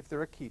 2, if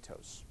they're a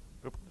ketose.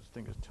 Oop, this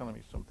thing is telling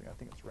me something. I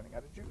think it's running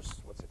out of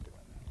juice. What's it doing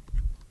now?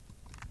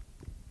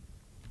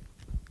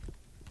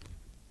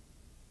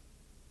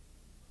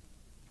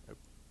 Oop.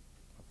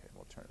 Okay,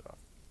 we'll turn it off.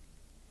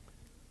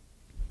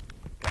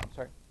 Okay, I'm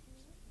sorry.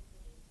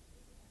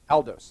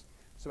 Aldose.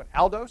 So an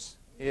aldose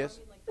is...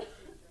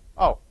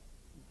 Oh,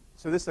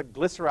 so this is a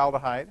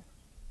glyceraldehyde.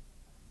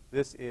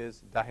 This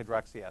is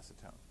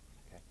dihydroxyacetone.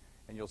 Okay.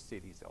 and you'll see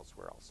these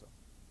elsewhere also.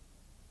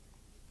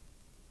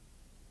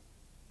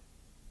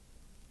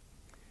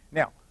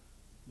 Now,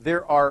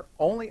 there are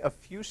only a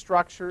few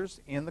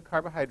structures in the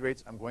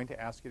carbohydrates I'm going to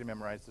ask you to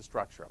memorize the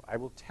structure of. I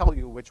will tell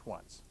you which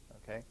ones,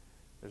 okay?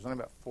 There's only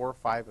about 4 or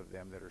 5 of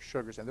them that are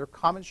sugars, and they're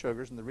common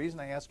sugars, and the reason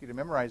I ask you to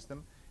memorize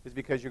them is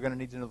because you're going to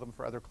need to know them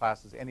for other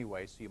classes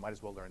anyway, so you might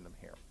as well learn them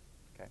here,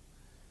 okay?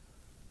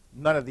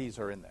 None of these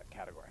are in that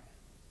category.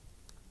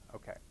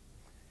 Okay.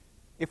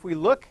 If we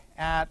look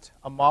at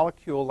a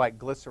molecule like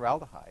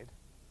glyceraldehyde,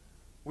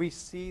 we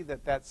see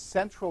that that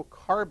central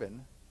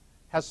carbon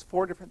has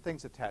 4 different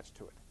things attached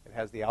to it. It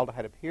has the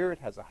aldehyde up here, it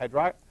has a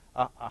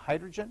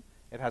hydrogen,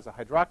 it has a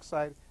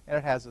hydroxide, and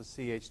it has a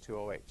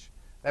CH2OH.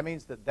 That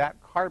means that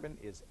that carbon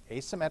is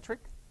asymmetric,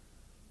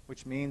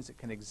 which means it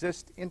can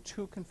exist in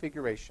 2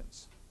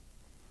 configurations.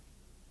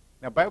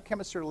 Now,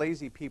 biochemists are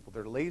lazy people.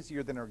 They're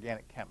lazier than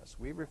organic chemists.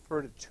 We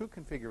refer to 2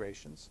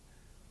 configurations,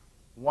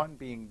 one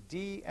being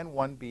D and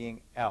one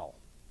being L.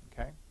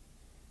 Okay?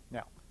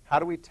 Now, how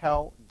do we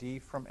tell D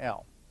from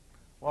L?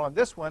 Well, on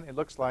this one, it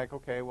looks like,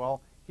 okay,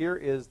 well, here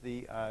is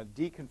the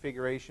D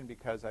configuration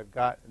because I've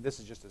got, and this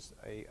is just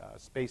a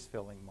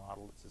space-filling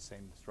model. It's the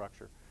same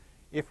structure.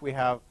 If we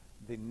have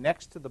the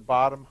next to the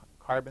bottom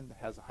carbon that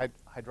has a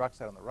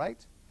hydroxide on the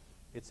right,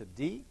 it's a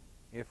D.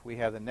 If we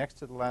have the next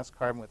to the last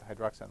carbon with the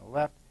hydroxide on the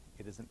left,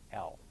 it is an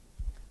L.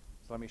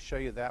 So let me show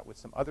you that with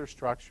some other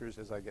structures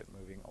as I get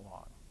moving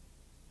along.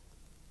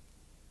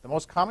 The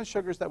most common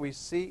sugars that we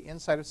see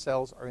inside of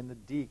cells are in the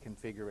D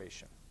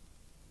configuration.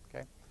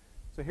 Okay?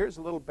 So here's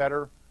a little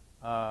better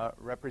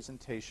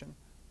representation.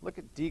 Look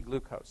at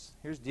D-glucose.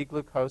 Here's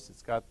D-glucose.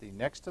 It's got the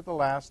next to the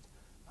last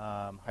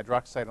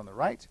hydroxide on the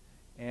right,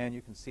 and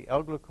you can see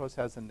L-glucose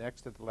has the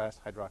next to the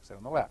last hydroxide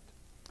on the left.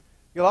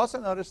 You'll also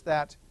notice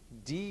that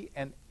D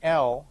and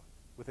L,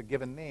 with a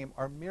given name,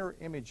 are mirror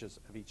images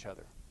of each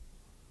other.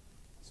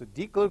 So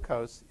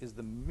D-glucose is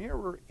the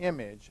mirror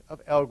image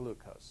of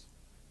L-glucose.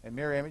 A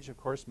mirror image, of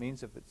course,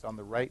 means if it's on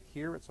the right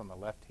here, it's on the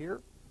left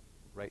here,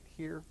 right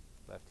here,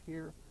 left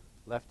here,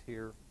 left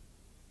here,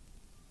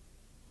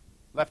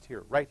 left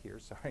here, right here,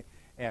 sorry,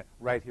 and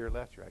right here,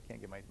 left here. I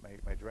can't get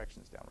my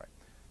directions down right.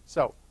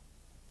 So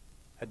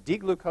a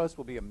D-glucose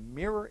will be a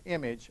mirror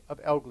image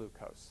of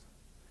L-glucose.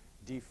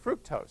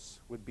 D-fructose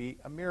would be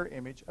a mirror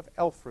image of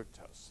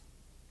L-fructose.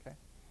 Okay?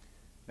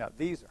 Now,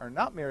 these are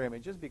not mirror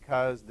images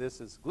because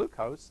this is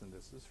glucose and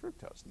this is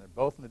fructose. And they're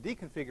both in the D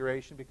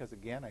configuration because,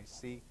 again, I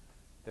see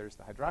there's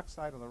the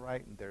hydroxide on the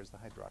right and there's the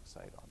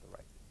hydroxide on the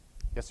right.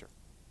 Yes, sir?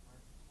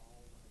 Aren't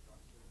all the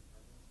hydroxide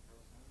carbons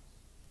chiral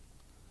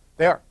centers?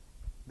 They are.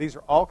 These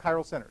are all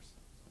chiral centers.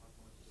 So how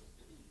come it's just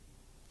the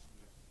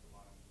next to the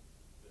bottom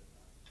bit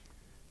not?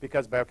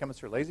 Because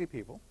biochemists are lazy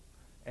people,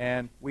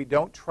 and we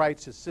don't try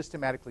to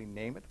systematically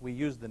name it. We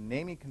use the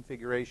naming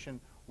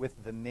configuration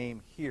with the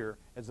name here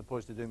as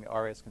opposed to doing the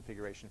RS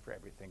configuration for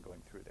everything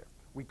going through there.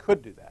 We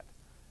could do that,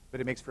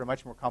 but it makes for a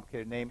much more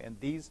complicated name, and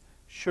these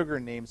sugar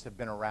names have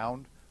been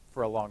around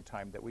for a long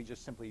time that we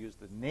just simply use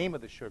the name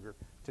of the sugar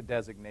to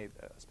designate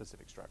a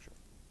specific structure.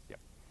 Yeah.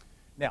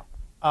 Now,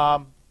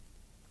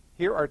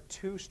 here are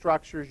 2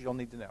 structures you'll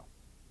need to know,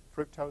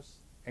 fructose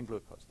and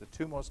glucose, the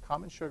 2 most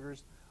common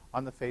sugars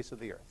on the face of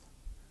the earth.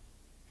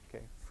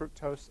 Okay,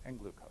 fructose and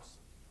glucose.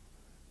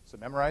 So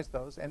memorize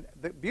those. And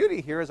the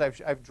beauty here is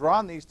I've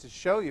drawn these to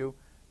show you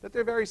that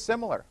they're very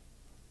similar.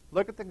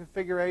 Look at the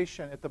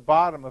configuration at the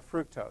bottom of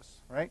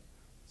fructose, right?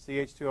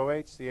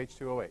 CH2OH,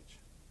 CH2OH.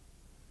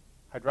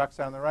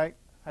 Hydroxide on the right,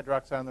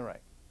 hydroxide on the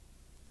right.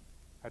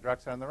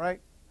 Hydroxide on the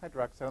right,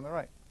 hydroxide on the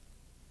right.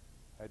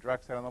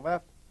 Hydroxide on the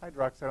left,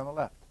 hydroxide on the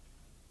left.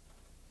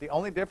 The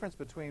only difference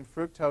between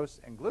fructose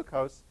and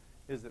glucose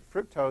is that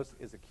fructose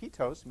is a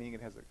ketose, meaning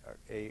it has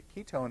a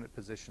ketone at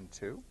position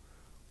 2,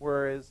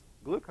 whereas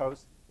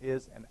glucose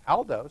is an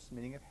aldose,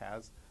 meaning it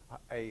has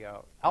a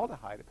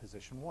aldehyde at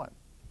position 1.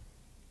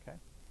 Okay?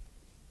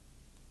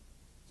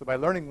 So by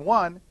learning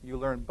one, you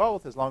learn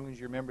both as long as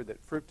you remember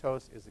that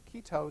fructose is a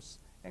ketose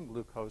and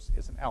glucose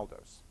is an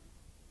aldose.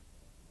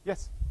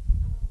 Yes?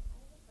 I have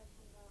a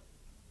question about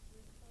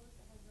glucose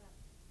that has that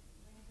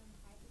random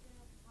hydrogen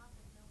at the top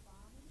with no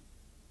bond.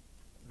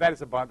 That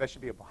is a bond. That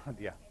should be a bond.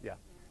 Yeah, Okay, yeah, there.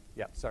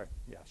 yeah. Sorry.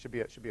 Yeah, should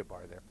be a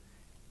bar there.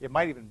 It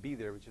might even be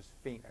there, which is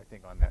faint, I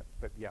think, on that.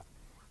 But yeah,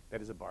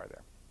 that is a bar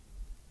there.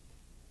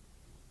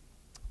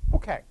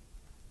 Okay.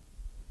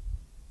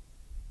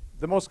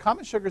 The most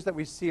common sugars that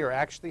we see are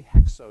actually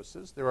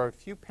hexoses. There are a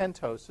few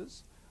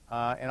pentoses,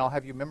 and I'll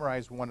have you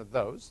memorize one of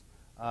those.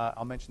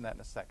 I'll mention that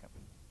in a second.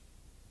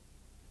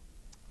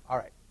 All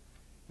right.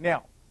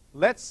 Now,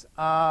 let's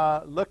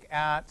look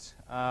at,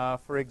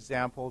 for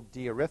example,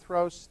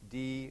 D-erythrose,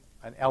 D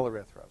and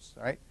L-erythrose.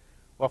 All right.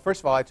 Well,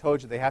 first of all, I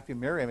told you they have to be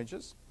mirror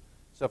images.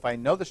 So if I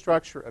know the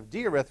structure of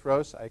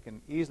D-erythrose, I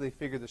can easily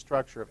figure the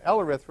structure of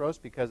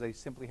L-erythrose because they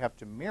simply have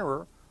to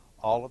mirror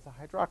all of the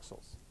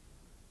hydroxyls.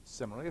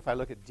 Similarly, if I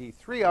look at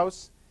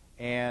D-threose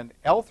and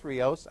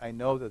L-threose, I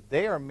know that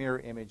they are mirror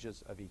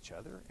images of each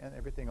other, and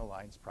everything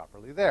aligns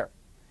properly there.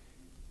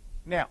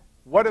 Now,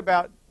 what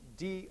about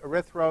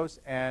D-erythrose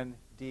and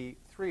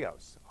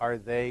D-threose? Are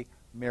they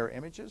mirror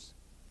images?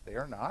 They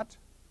are not.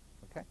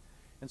 Okay?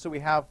 And so we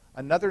have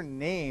another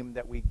name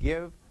that we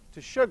give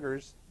to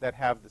sugars that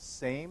have the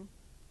same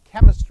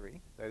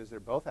chemistry, that is, they're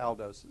both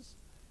aldoses,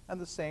 and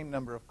the same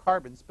number of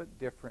carbons, but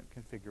different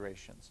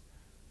configurations.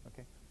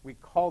 Okay? We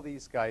call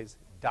these guys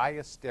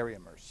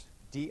diastereomers.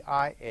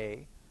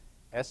 D-I-A-S-T-E-R-E-O-M-E-R-S.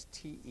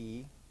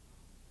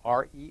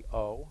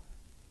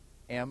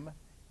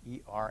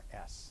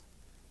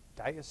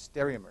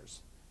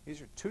 Diastereomers.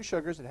 These are two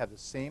sugars that have the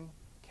same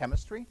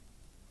chemistry,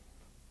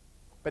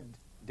 but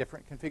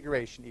different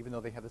configuration, even though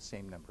they have the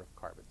same number of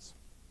carbons.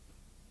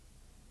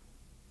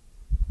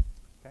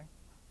 Okay?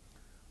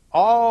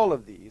 All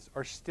of these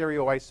are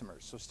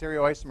stereoisomers. So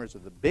stereoisomers are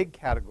the big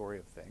category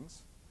of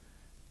things.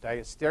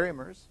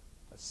 Diastereomers,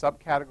 a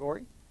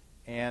subcategory,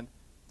 and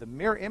the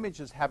mirror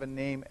images have a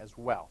name as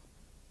well.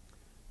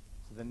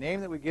 So the name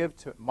that we give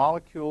to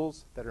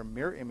molecules that are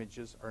mirror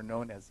images are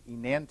known as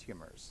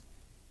enantiomers.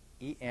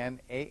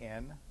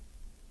 E-N-A-N-T-I-O-M,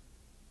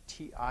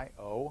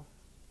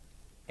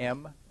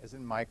 as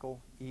in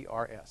Michael,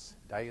 E-R-S,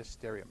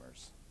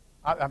 diastereomers.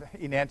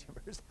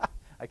 Enantiomers.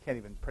 I can't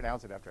even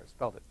pronounce it after I've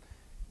spelled it.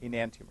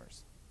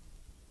 Enantiomers.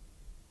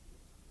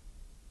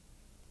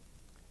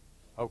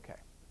 Okay.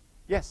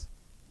 Yes?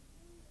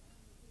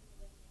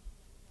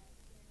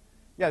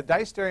 Yeah,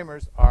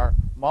 diastereomers are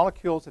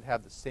molecules that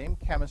have the same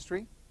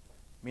chemistry,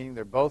 meaning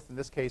they're both, in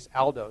this case,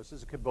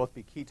 aldoses. It could both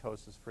be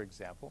ketoses, for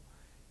example.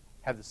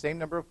 Have the same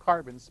number of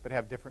carbons, but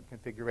have different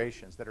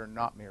configurations that are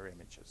not mirror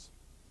images.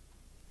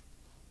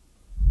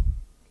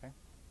 Okay?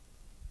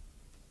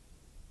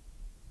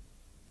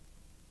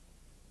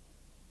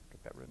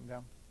 Get that written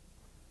down?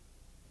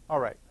 All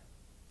right.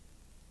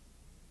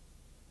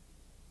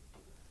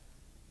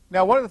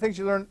 Now, one of the things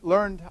you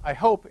learned, I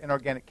hope, in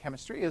organic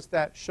chemistry is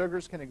that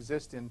sugars can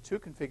exist in two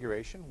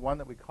configurations, one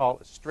that we call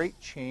a straight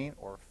chain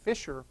or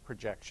Fischer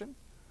projection.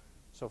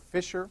 So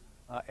Fischer,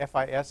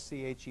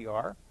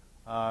 F-I-S-C-H-E-R,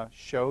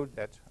 showed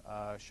that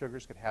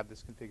sugars could have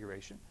this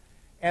configuration.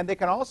 And they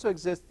can also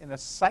exist in a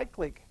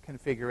cyclic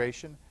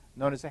configuration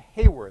known as a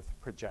Haworth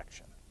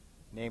projection,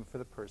 named for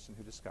the person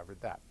who discovered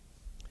that.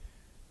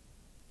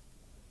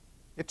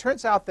 It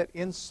turns out that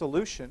in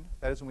solution,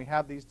 that is when we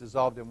have these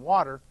dissolved in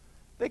water,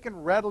 they can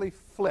readily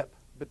flip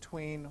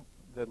between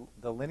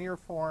the linear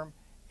form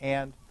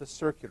and the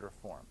circular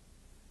form.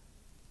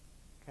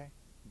 Okay?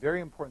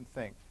 Very important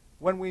thing.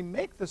 When we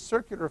make the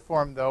circular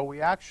form, though,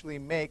 we actually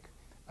make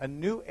a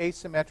new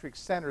asymmetric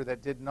center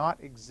that did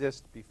not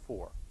exist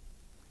before.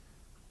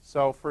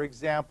 So, for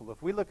example,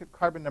 if we look at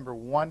carbon number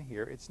 1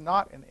 here, it's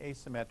not an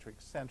asymmetric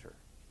center.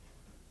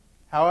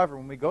 However,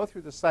 when we go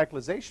through the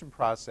cyclization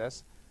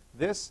process,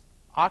 this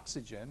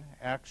oxygen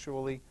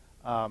actually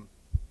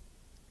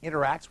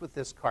interacts with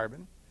this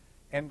carbon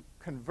and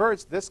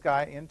converts this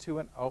guy into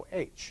an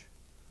OH.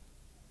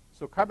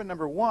 So carbon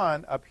number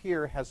 1 up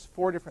here has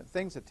 4 different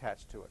things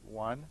attached to it.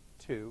 1,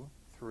 2,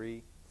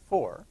 3,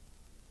 4.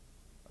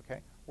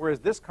 Okay? Whereas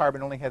this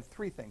carbon only had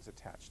 3 things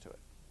attached to it.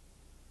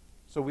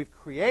 So we've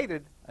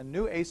created a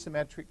new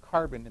asymmetric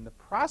carbon in the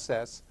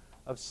process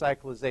of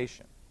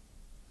cyclization.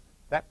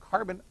 That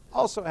carbon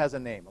also has a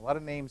name, a lot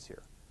of names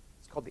here.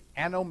 It's called the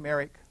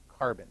anomeric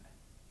carbon,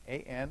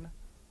 A-N-O-M-E-R-I-C.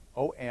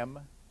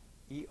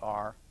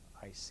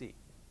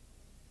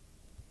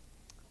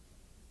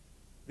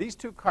 These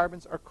two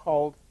carbons are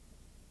called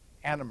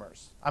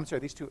anomers. I'm sorry,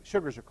 these two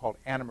sugars are called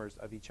anomers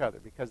of each other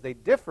because they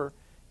differ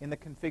in the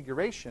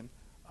configuration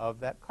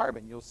of that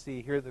carbon. You'll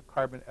see here the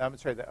carbon,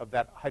 of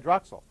that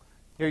hydroxyl.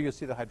 Here you'll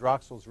see the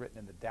hydroxyl is written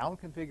in the down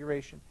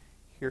configuration.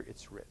 Here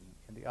it's written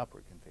in the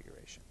upward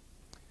configuration.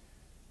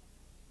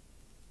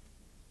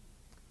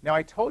 Now,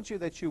 I told you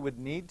that you would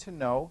need to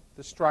know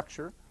the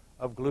structure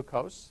of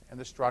glucose and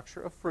the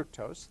structure of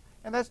fructose,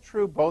 and that's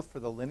true both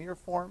for the linear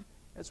form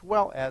as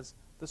well as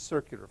the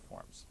circular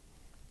forms.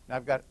 Now,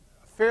 I've got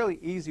a fairly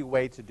easy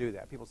way to do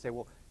that. People say,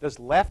 well, does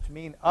left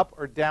mean up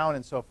or down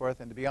and so forth?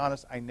 And to be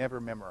honest, I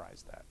never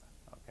memorized that,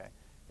 okay,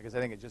 because I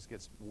think it just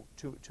gets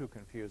too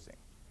confusing.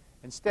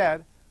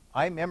 Instead,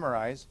 I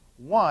memorize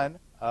one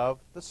of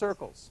the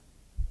circles.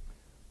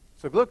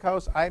 So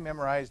glucose, I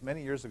memorized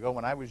many years ago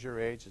when I was your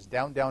age, is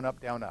down, down,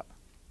 up, down, up.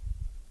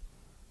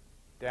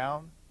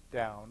 Down,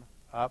 down,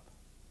 up,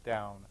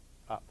 down,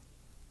 up.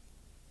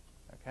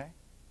 Okay?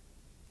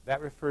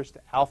 That refers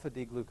to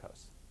alpha-D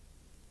glucose.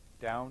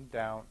 Down,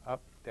 down,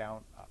 up,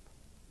 down, up.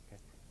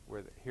 Okay?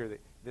 Where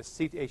this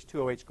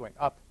CH2OH going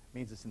up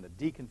means it's in the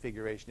D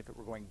configuration. If it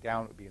were going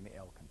down, it would be in the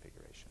L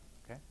configuration.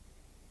 Okay?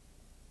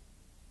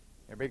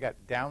 Everybody got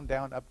down,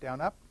 down, up, down,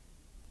 up?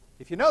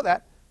 If you know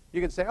that, you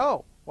can say,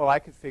 oh, well, I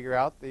could figure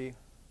out the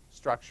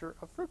structure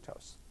of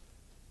fructose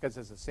because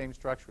it's the same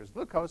structure as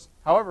glucose.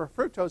 However,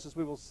 fructose, as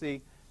we will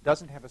see,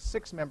 doesn't have a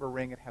 6-member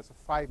ring. It has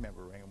a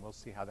 5-member ring, and we'll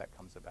see how that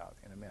comes about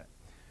in a minute.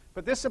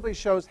 But this simply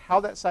shows how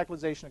that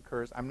cyclization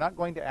occurs. I'm not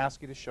going to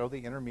ask you to show the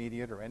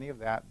intermediate or any of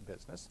that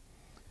business.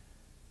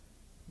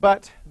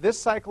 But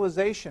this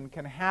cyclization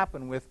can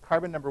happen with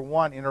carbon number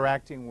 1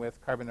 interacting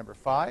with carbon number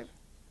 5.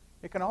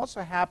 It can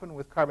also happen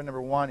with carbon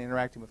number 1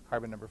 interacting with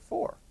carbon number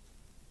 4.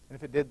 And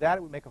if it did that,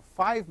 it would make a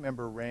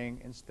 5-member ring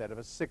instead of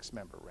a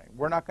 6-member ring.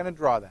 We're not going to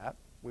draw that.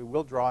 We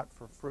will draw it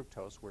for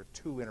fructose, where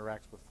 2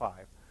 interacts with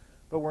 5.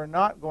 But we're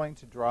not going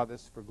to draw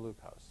this for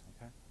glucose.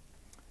 Okay?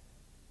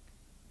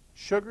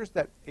 Sugars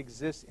that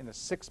exist in a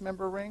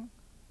 6-member ring,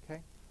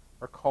 okay,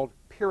 are called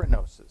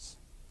pyranoses.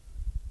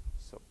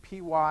 So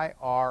Pyranose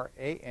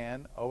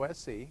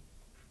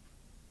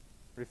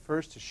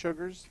refers to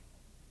sugars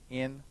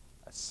in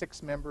a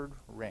 6-membered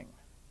ring.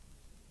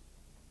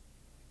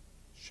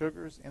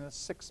 Sugars in a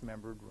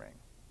 6-membered ring.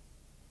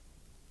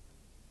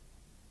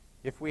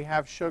 If we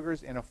have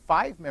sugars in a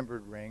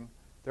 5-membered ring,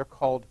 they're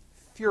called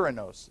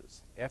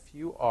furanoses.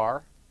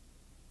 Furanose.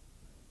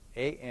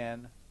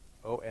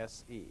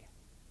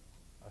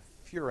 A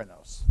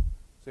furanose.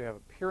 So you have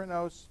a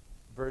pyranose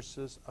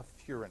versus a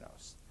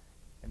furanose.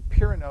 And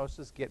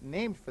pyranoses get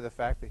named for the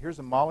fact that here's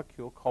a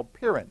molecule called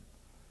pyrin.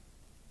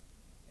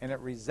 And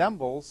it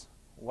resembles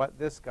what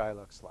this guy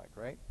looks like,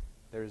 right?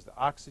 There's the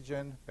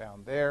oxygen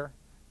bound there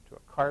to a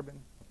carbon.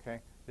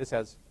 Okay, this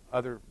has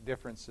other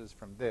differences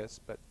from this,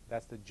 but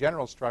that's the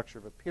general structure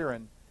of a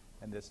pyrin,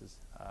 and this is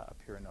a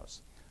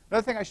pyranose.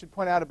 Another thing I should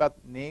point out about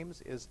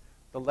names is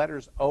the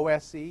letters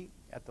OSE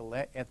at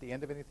the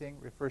end of anything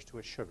refers to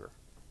a sugar.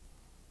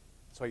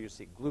 So you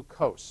see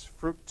glucose,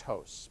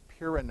 fructose,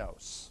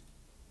 pyranose,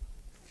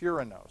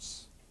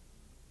 furanose,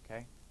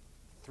 okay,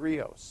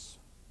 threose.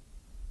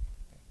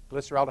 Okay.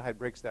 Glyceraldehyde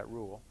breaks that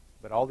rule,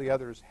 but all the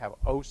others have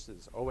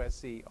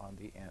OSE on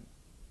the end.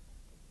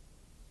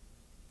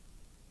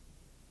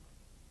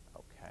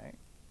 Okay.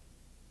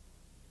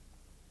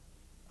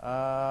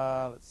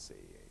 Let's see.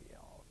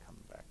 I'll come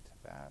back to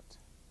that.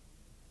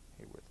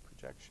 Hayworth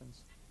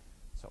projections.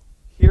 So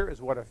here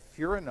is what a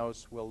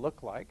furanose will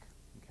look like.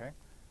 Okay.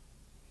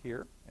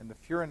 Here, and the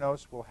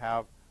furanose will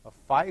have a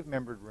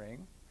 5-membered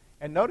ring.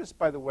 And notice,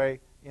 by the way,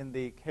 in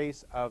the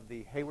case of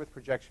the Hayworth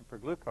projection for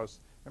glucose,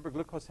 remember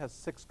glucose has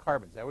 6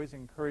 carbons. I always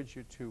encourage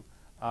you to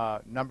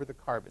number the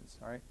carbons.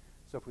 All right.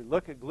 So if we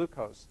look at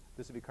glucose,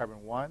 this would be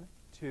carbon 1,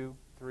 2,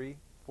 3,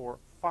 4,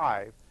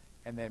 5,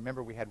 and then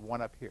remember we had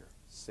 1 up here,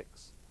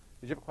 6.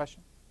 Did you have a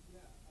question? Yeah.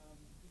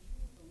 Could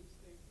you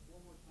elucidate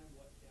one more time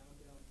what down,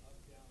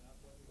 up,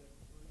 what does that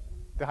refer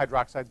to? The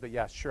hydroxides, but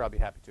yeah, sure, I'll be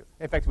happy to.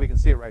 In fact, we can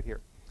see it right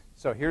here.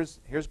 So here's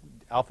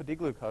alpha D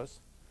glucose,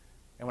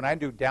 and when I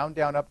do down,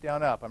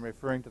 up, I'm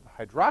referring to the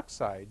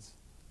hydroxides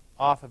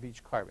off of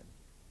each carbon.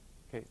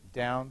 Okay,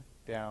 down,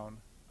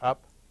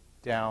 up,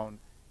 down,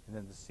 and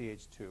then the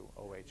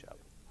CH2OH up.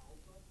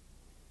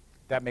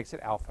 That makes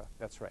it alpha.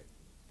 That's right.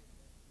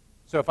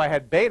 So if I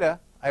had beta,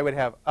 I would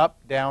have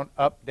up, down,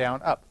 up.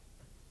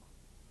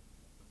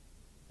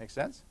 Make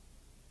sense?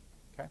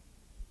 Okay.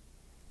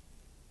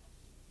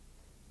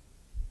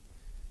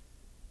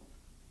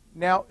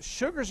 Now,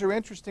 sugars are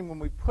interesting when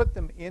we put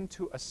them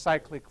into a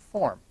cyclic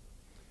form.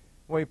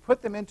 When we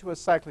put them into a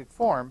cyclic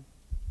form,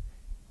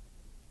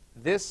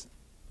 these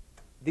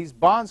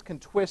bonds can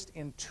twist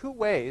in 2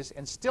 ways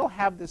and still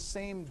have the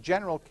same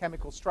general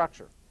chemical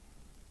structure.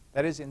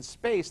 That is, in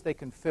space, they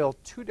can fill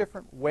 2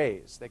 different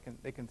ways. They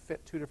can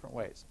fit 2 different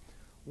ways.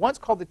 One's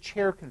called the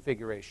chair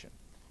configuration.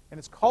 And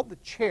it's called the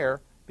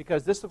chair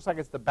because this looks like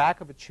it's the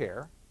back of a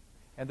chair,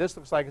 and this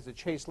looks like it's a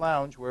Chase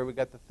Lounge where we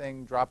got the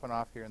thing dropping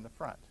off here in the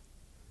front.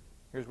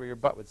 Here's where your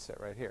butt would sit,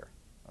 right here.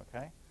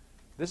 Okay?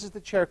 This is the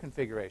chair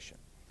configuration.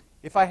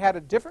 If I had a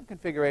different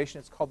configuration,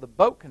 it's called the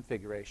boat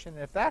configuration.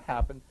 And if that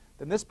happened,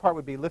 then this part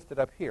would be lifted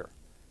up here.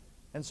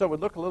 And so it would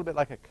look a little bit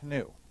like a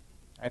canoe.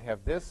 I'd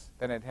have this,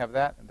 then I'd have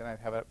that, and then I'd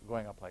have it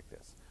going up like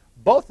this.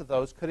 Both of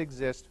those could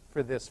exist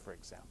for this, for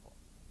example.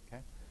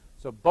 Okay?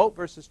 So boat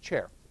versus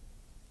chair.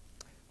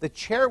 The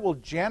chair will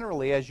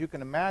generally, as you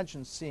can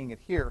imagine seeing it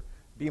here,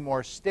 be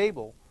more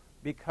stable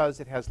because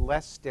it has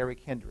less steric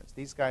hindrance.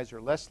 These guys are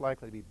less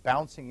likely to be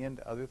bouncing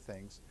into other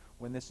things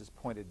when this is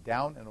pointed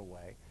down and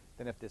away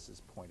than if this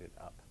is pointed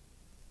up.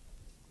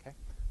 Okay?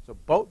 So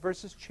boat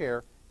versus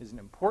chair is an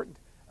important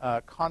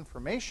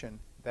conformation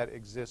that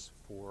exists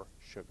for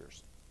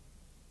sugars.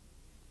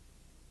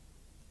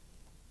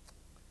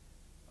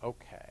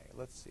 Okay,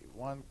 let's see.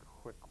 One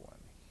quick one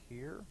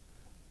here.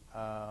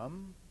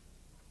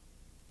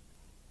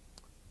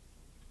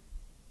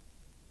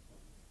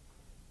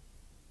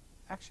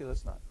 Actually,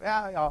 let's not.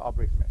 Yeah, I'll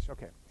briefly mention.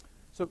 Okay.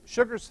 So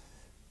sugars,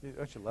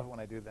 don't you love it when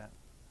I do that?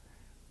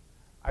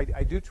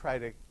 I do try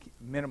to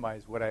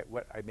minimize what I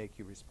make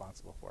you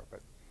responsible for.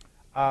 But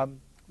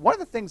one of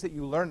the things that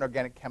you learn in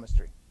organic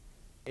chemistry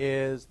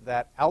is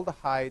that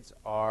aldehydes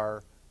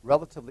are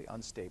relatively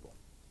unstable.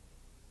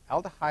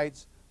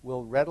 Aldehydes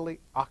will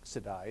readily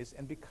oxidize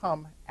and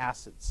become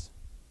acids.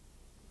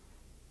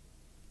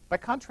 By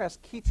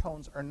contrast,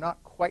 ketones are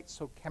not quite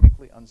so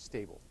chemically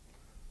unstable.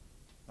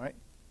 Right?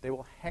 They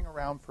will hang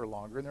around for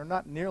longer, and they're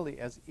not nearly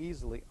as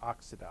easily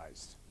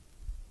oxidized.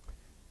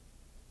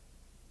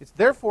 It's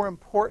therefore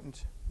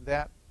important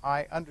that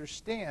I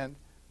understand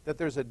that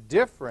there's a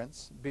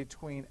difference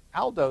between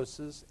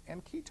aldoses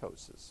and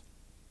ketoses.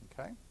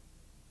 Okay?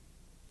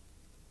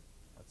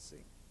 Let's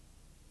see.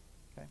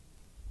 Okay.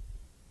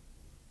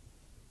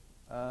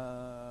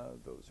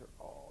 Those are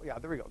all, yeah,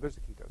 there we go. There's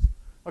the ketose.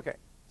 Okay,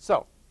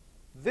 so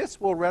this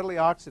will readily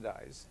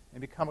oxidize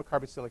and become a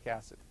carboxylic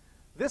acid.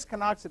 This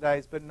can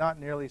oxidize, but not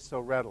nearly so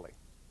readily.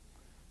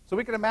 So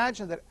we can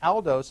imagine that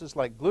aldoses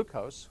like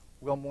glucose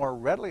will more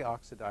readily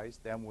oxidize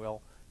than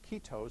will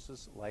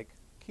ketoses like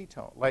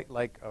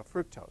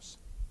fructose.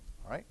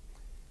 All right?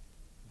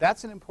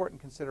 That's an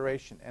important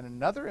consideration. And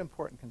another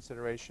important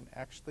consideration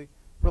actually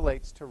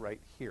relates to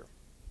right here.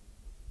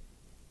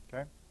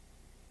 Okay?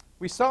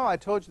 We saw, I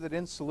told you that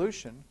in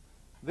solution,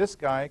 this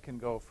guy can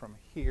go from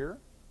here,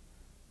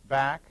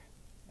 back,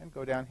 and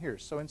go down here.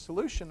 So in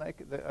solution,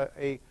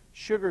 a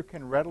sugar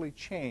can readily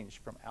change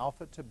from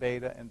alpha to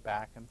beta and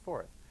back and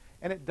forth.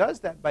 And it does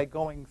that by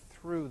going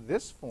through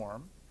this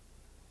form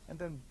and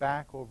then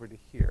back over to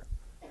here.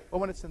 But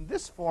when it's in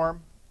this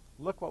form,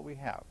 look what we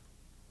have.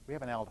 We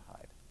have an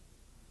aldehyde.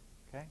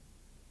 Okay?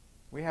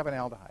 We have an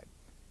aldehyde.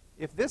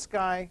 If this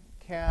guy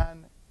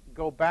can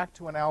go back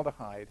to an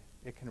aldehyde,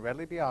 it can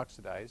readily be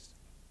oxidized.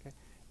 Okay?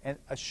 And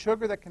a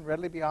sugar that can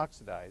readily be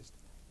oxidized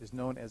is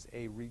known as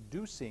a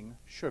reducing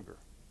sugar.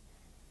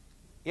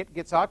 It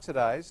gets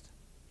oxidized,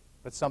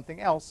 but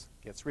something else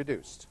gets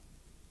reduced.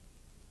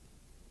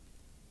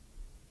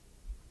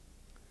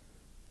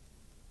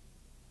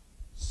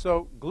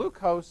 So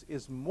glucose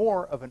is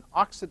more of an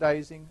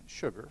oxidizing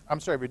sugar,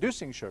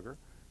 reducing sugar,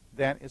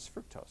 than is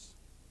fructose.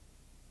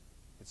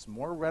 It's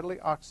more readily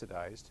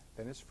oxidized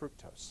than is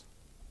fructose.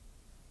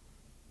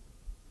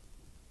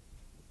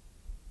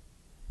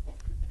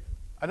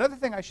 Another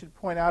thing I should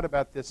point out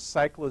about this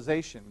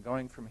cyclization,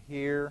 going from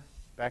here,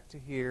 back to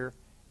here,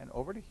 and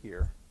over to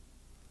here,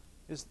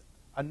 is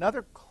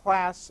another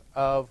class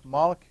of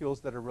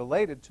molecules that are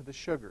related to the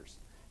sugars.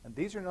 And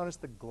these are known as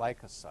the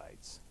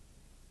glycosides.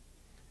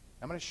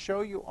 I'm going to show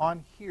you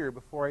on here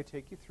before I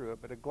take you through it,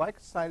 but a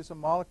glycoside is a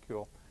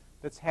molecule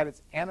that's had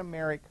its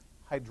anomeric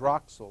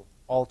hydroxyl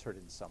altered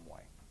in some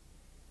way.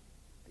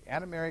 The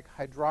anomeric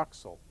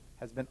hydroxyl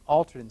has been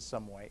altered in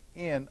some way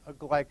in a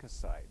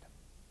glycoside.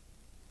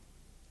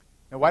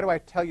 Now, why do I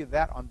tell you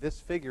that on this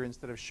figure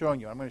instead of showing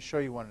you? I'm going to show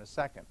you one in a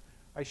second.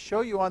 I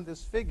show you on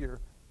this figure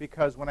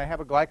because when I have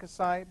a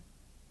glycoside,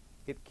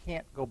 it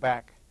can't go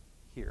back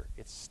here.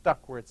 It's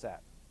stuck where it's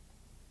at.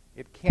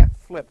 It can't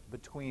flip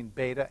between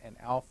beta and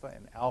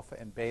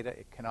beta.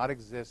 It cannot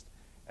exist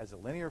as a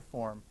linear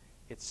form.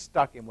 It's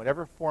stuck in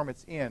whatever form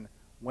it's in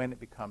when it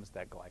becomes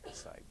that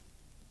glycoside.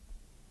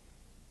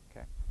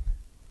 Okay.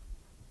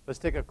 Let's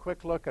take a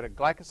quick look at a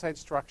glycoside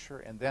structure,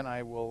 and then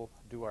I will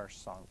do our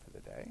song for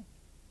the day.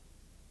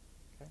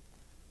 Okay.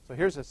 So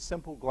here's a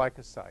simple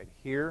glycoside.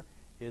 Here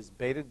is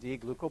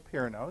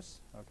beta-D-glucopyranose,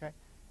 okay?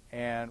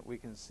 And we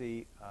can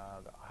see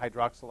the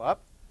hydroxyl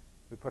up.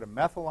 We put a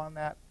methyl on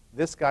that.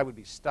 This guy would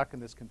be stuck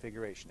in this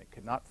configuration. It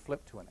could not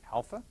flip to an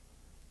alpha,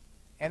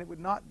 and it would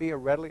not be a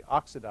readily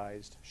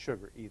oxidized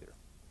sugar either.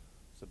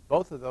 So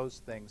both of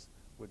those things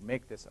would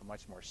make this a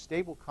much more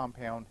stable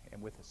compound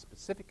and with a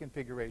specific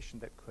configuration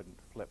that couldn't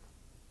flip.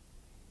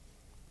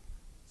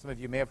 Some of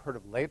you may have heard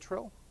of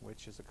Laetrile,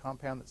 which is a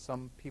compound that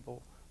some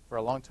people for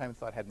a long time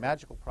thought had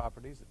magical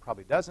properties. It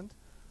probably doesn't.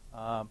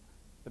 The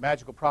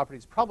magical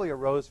properties probably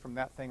arose from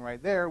that thing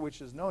right there,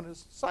 which is known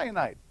as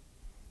cyanide,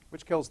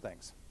 which kills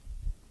things.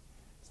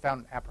 It's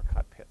found in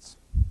apricot pits.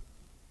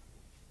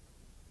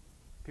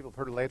 People have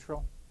heard of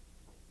Laetrile?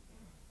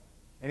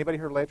 Anybody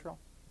heard of Laetrile?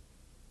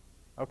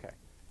 Okay.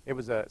 It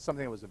was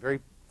something that was a very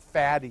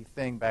faddy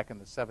thing back in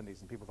the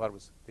 70s, and people thought it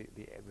was the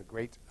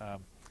great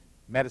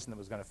medicine that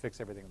was going to fix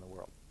everything in the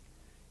world.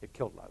 It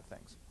killed a lot of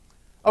things.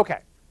 Okay.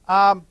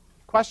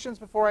 Questions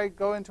before I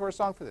go into our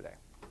song for the day?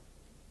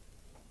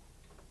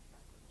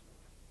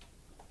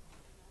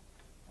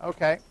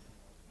 Okay.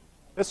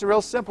 This is a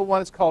real simple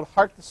one. It's called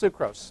Hark the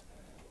Sucrose.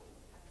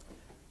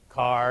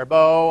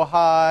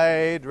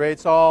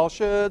 Carbohydrates all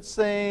should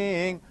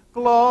sing,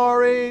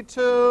 glory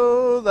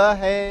to the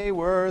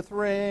Hayworth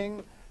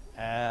ring.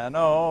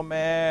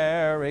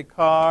 Anomeric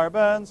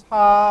carbons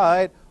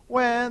hide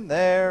when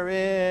they're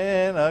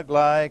in a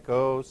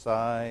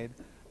glycoside.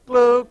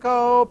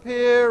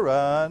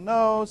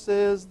 Glucopyranose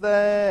is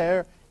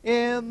there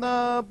in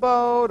the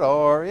boat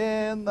or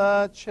in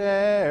the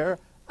chair.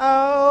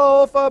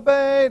 Alpha,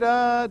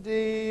 beta,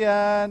 D,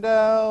 and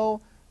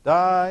L,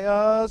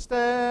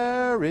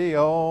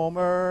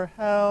 diastereomer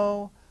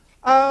hell.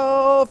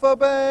 Alpha,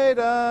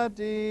 beta,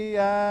 D,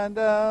 and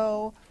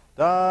L,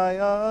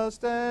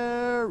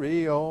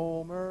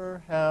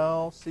 diastereomer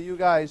hell. See you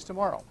guys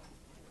tomorrow.